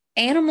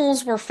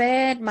 animals were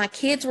fed, my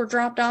kids were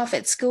dropped off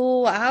at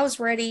school, I was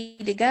ready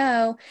to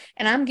go,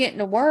 and I'm getting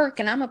to work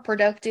and I'm a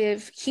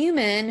productive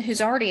human who's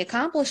already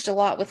accomplished a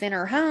lot within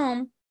her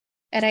home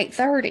at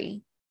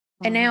 8:30.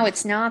 And now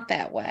it's not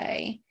that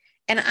way.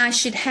 And I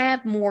should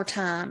have more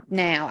time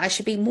now. I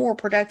should be more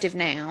productive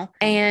now.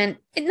 And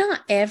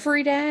not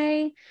every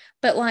day,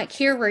 but like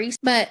here recently,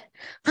 but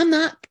I'm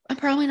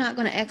probably not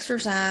going to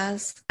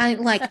exercise. I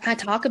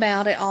talk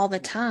about it all the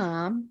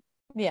time.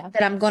 Yeah.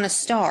 That I'm going to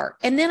start.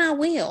 And then I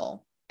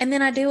will. And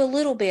then I do a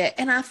little bit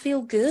and I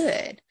feel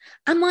good.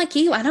 I'm like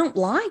you. I don't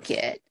like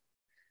it,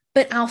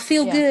 but I'll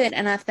feel good.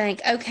 And I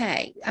think,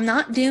 okay, I'm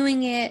not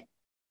doing it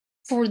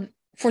for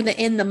the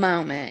in the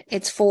moment.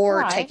 It's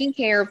for taking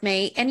care of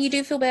me. And you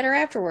do feel better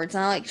afterwards.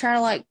 And I like try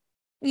to like,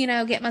 you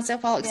know, get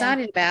myself all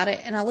excited about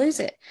it and I lose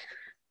it.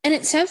 And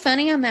it's so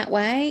funny I'm that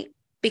way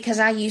because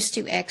I used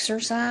to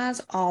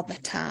exercise all the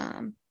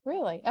time.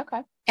 Really?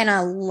 Okay. And I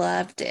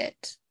loved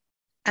it.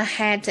 I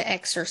had to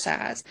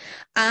exercise.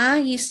 I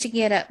used to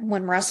get up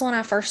when Russell and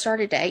I first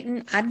started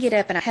dating. I'd get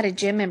up and I had a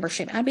gym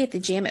membership. I'd be at the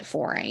gym at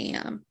 4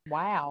 a.m.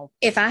 Wow.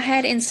 If I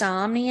had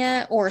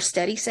insomnia or a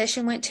study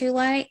session went too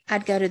late,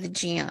 I'd go to the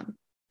gym.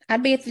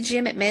 I'd be at the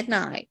gym at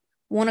midnight,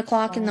 1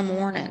 o'clock in the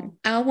morning.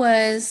 I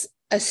was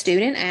a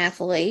student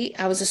athlete.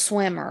 I was a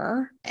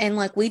swimmer and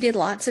like we did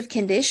lots of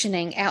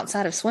conditioning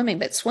outside of swimming,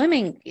 but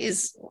swimming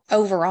is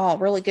overall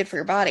really good for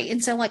your body.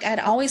 And so like I'd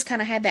always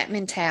kind of had that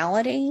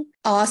mentality.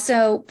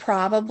 Also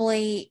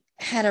probably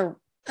had a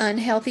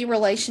unhealthy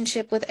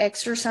relationship with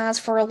exercise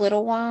for a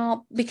little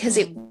while because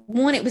it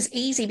was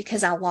easy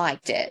because I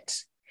liked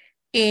it.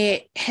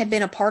 It had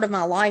been a part of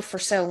my life for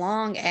so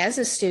long as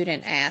a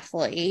student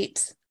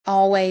athlete.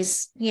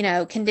 Always, you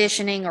know,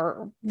 conditioning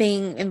or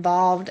being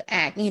involved,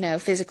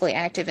 physically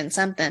active in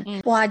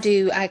something. Well,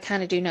 I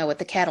kind of do know what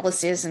the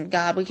catalyst is. And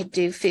God, we could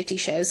do 50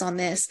 shows on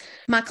this.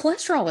 My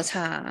cholesterol was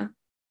high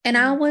and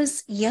I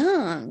was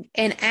young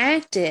and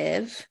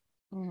active.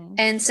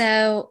 And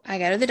so I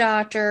go to the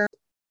doctor,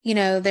 you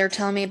know, they're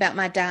telling me about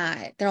my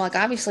diet. They're like,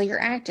 obviously you're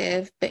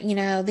active, but you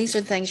know, these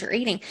are the things you're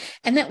eating.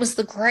 And that was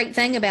the great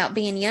thing about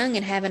being young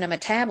and having a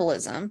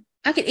metabolism.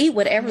 I could eat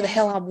whatever the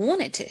hell I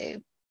wanted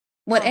to.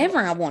 Whatever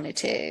I wanted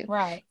to.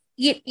 Right.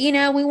 You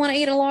know, we want to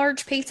eat a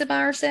large pizza by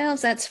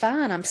ourselves. That's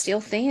fine. I'm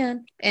still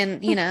thin.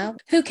 And, you know,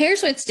 who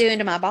cares what it's doing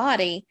to my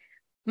body?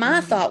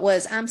 My thought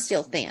was, I'm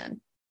still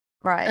thin.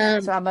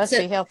 Right. So I must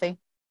be healthy.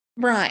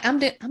 Right. I'm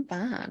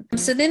fine.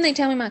 So then they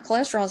tell me my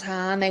cholesterol's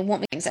high and they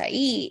want me things I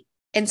eat.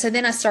 And so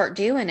then I start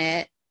doing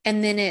it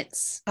And then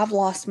I've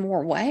lost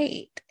more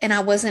weight, and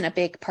I wasn't a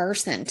big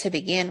person to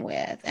begin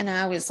with. And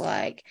I was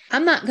like,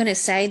 I'm not going to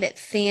say that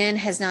thin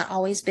has not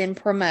always been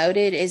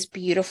promoted as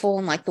beautiful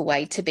and like the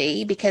way to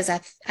be, because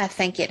I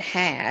think it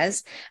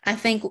has. I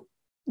think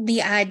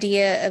the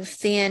idea of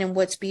thin and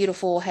what's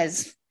beautiful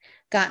has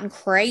gotten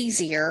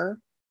crazier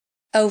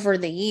over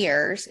the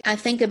years. I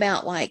think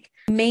about like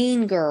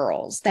Mean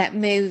Girls, that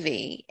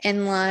movie,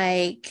 and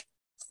like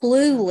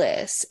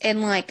Clueless,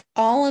 and like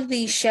all of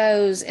these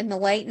shows in the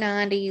late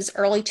 90s,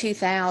 early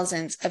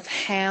 2000s of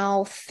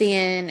how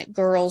thin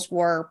girls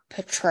were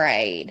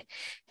portrayed,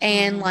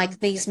 and like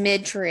these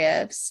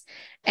midriffs.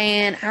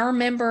 And I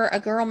remember a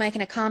girl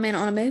making a comment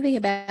on a movie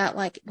about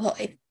like, well,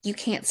 if you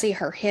can't see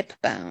her hip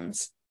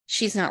bones,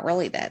 she's not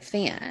really that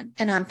thin.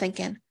 And I'm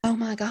thinking, oh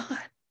my God,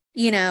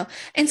 you know?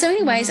 And so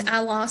anyways, I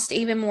lost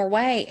even more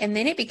weight, and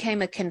then it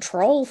became a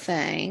control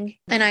thing.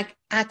 And I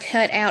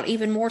cut out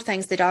even more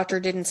things the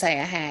doctor didn't say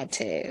I had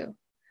to,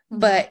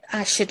 but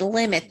I should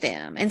limit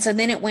them. And so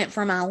then it went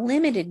from I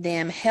limited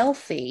them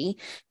healthy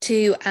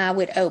to I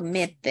would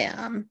omit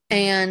them.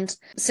 And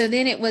so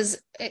then it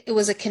was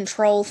a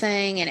control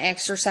thing, and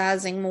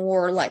exercising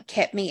more like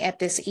kept me at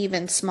this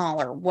even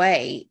smaller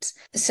weight.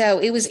 So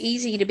it was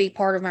easy to be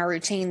part of my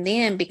routine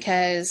then,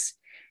 because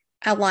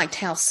I liked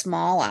how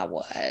small I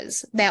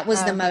was. That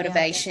was the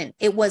motivation.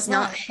 It was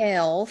not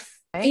health.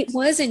 It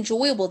was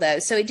enjoyable though.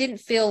 So it didn't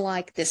feel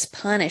like this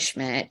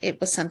punishment.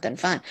 It was something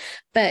fun.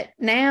 But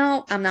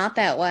now I'm not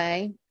that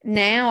way.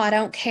 Now I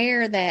don't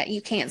care that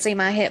you can't see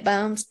my hip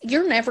bones.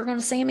 You're never going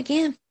to see them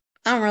again.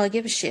 I don't really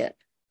give a shit.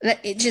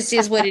 It just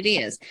is what it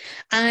is.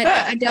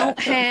 I don't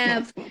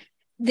have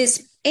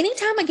this.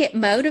 Anytime I get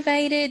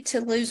motivated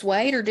to lose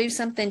weight or do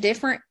something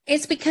different,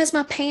 it's because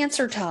my pants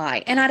are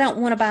tight and I don't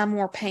want to buy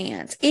more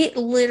pants. It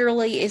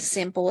literally is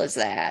simple as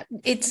that.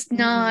 It's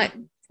not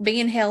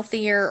being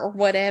healthier or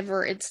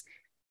whatever.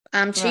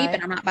 I'm cheap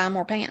and I'm not buying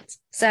more pants.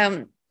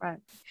 So I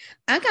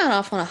got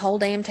off on a whole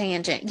damn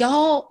tangent.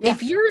 Y'all,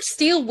 if you're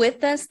still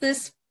with us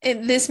this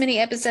many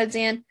episodes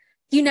in,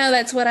 you know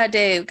that's what I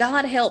do.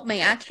 God help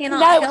me. I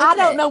cannot help I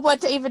don't know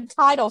what to even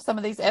title some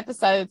of these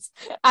episodes.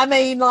 I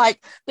mean,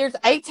 like, there's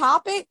a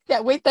topic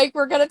that we think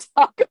we're going to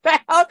talk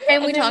about,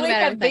 and we talk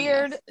about everything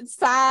veered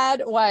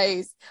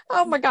sideways.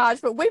 Oh my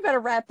gosh, but we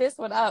better wrap this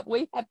one up.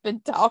 We have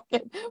been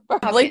talking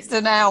for at least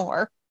an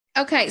hour.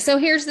 Okay, so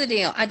here's the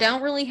deal. I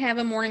don't really have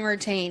a morning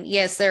routine.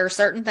 Yes, there are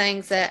certain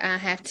things that I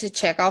have to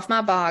check off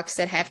my box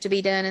that have to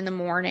be done in the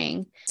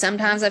morning.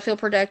 Sometimes I feel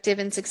productive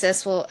and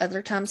successful.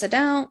 Other times I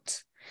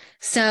don't.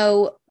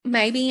 So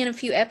maybe in a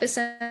few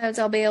episodes,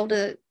 I'll be able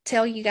to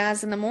tell you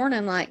guys in the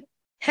morning, like,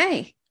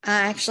 hey,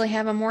 I actually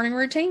have a morning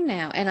routine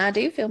now, and I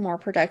do feel more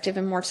productive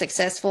and more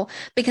successful,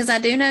 because I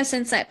do know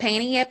since that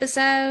panty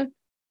episode,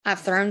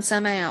 I've thrown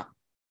some out.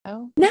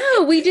 Oh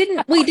no, we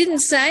didn't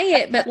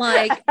say it, but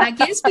like, I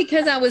guess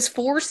because I was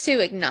forced to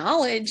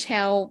acknowledge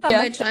how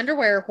much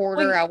underwear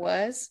hoarder I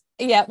was.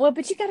 Yeah, well,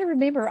 but you got to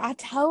remember, I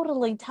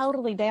totally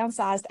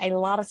downsized a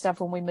lot of stuff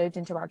when we moved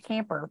into our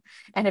camper,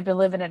 and have been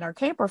living in our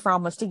camper for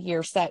almost a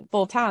year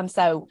full time.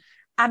 So,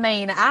 I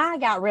mean, I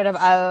got rid of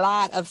a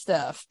lot of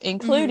stuff,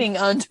 including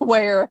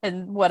underwear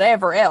and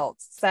whatever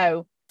else.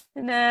 So,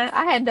 nah,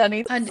 I hadn't done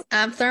anything.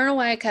 I've thrown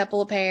away a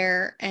couple of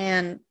pair,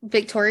 and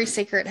Victoria's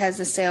Secret has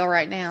a sale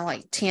right now,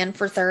 like 10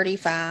 for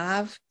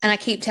 $35. And I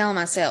keep telling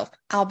myself,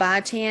 I'll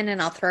buy 10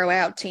 and I'll throw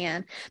out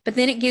 10. But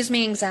then it gives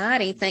me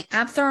anxiety.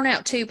 I've thrown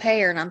out 2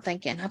 pair, and I'm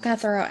thinking, I've got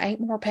to throw out 8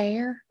 more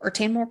pair or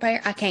 10 more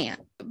pair. I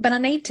can't, but I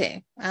need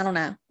to. I don't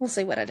know. We'll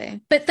see what I do.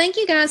 But thank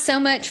you guys so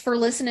much for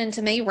listening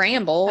to me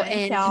ramble. Thanks,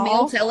 and y'all.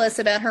 Camille tell us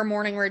about her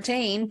morning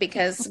routine,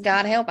 because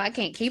God help, I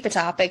can't keep a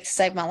topic to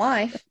save my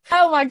life.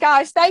 Oh my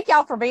gosh. Thank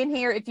y'all for being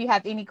here. If you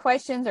have any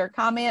questions or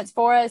comments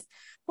for us,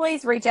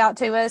 please reach out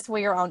to us.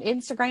 We are on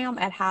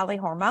Instagram at Highly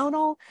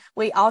Hormonal.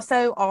 We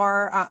also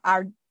are,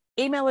 our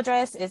email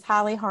address is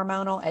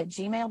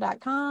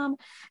highlyhormonal@gmail.com.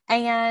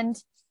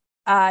 And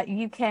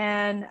you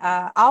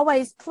can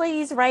always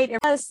please rate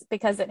us,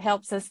 because it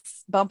helps us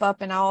bump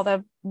up and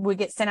we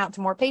get sent out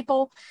to more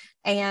people.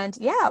 And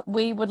yeah,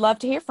 we would love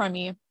to hear from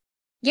you.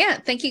 Yeah.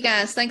 Thank you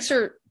guys. Thanks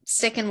for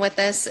sticking with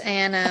us.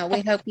 And we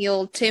hope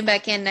you'll tune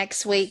back in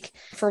next week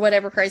for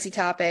whatever crazy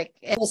topic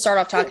we'll start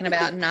off talking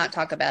about and not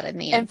talk about it in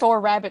the end. And 4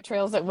 rabbit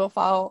trails that we'll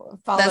follow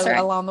That's right.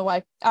 along the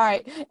way. All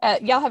right.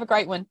 Y'all have a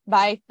great one.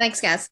 Bye. Thanks, guys.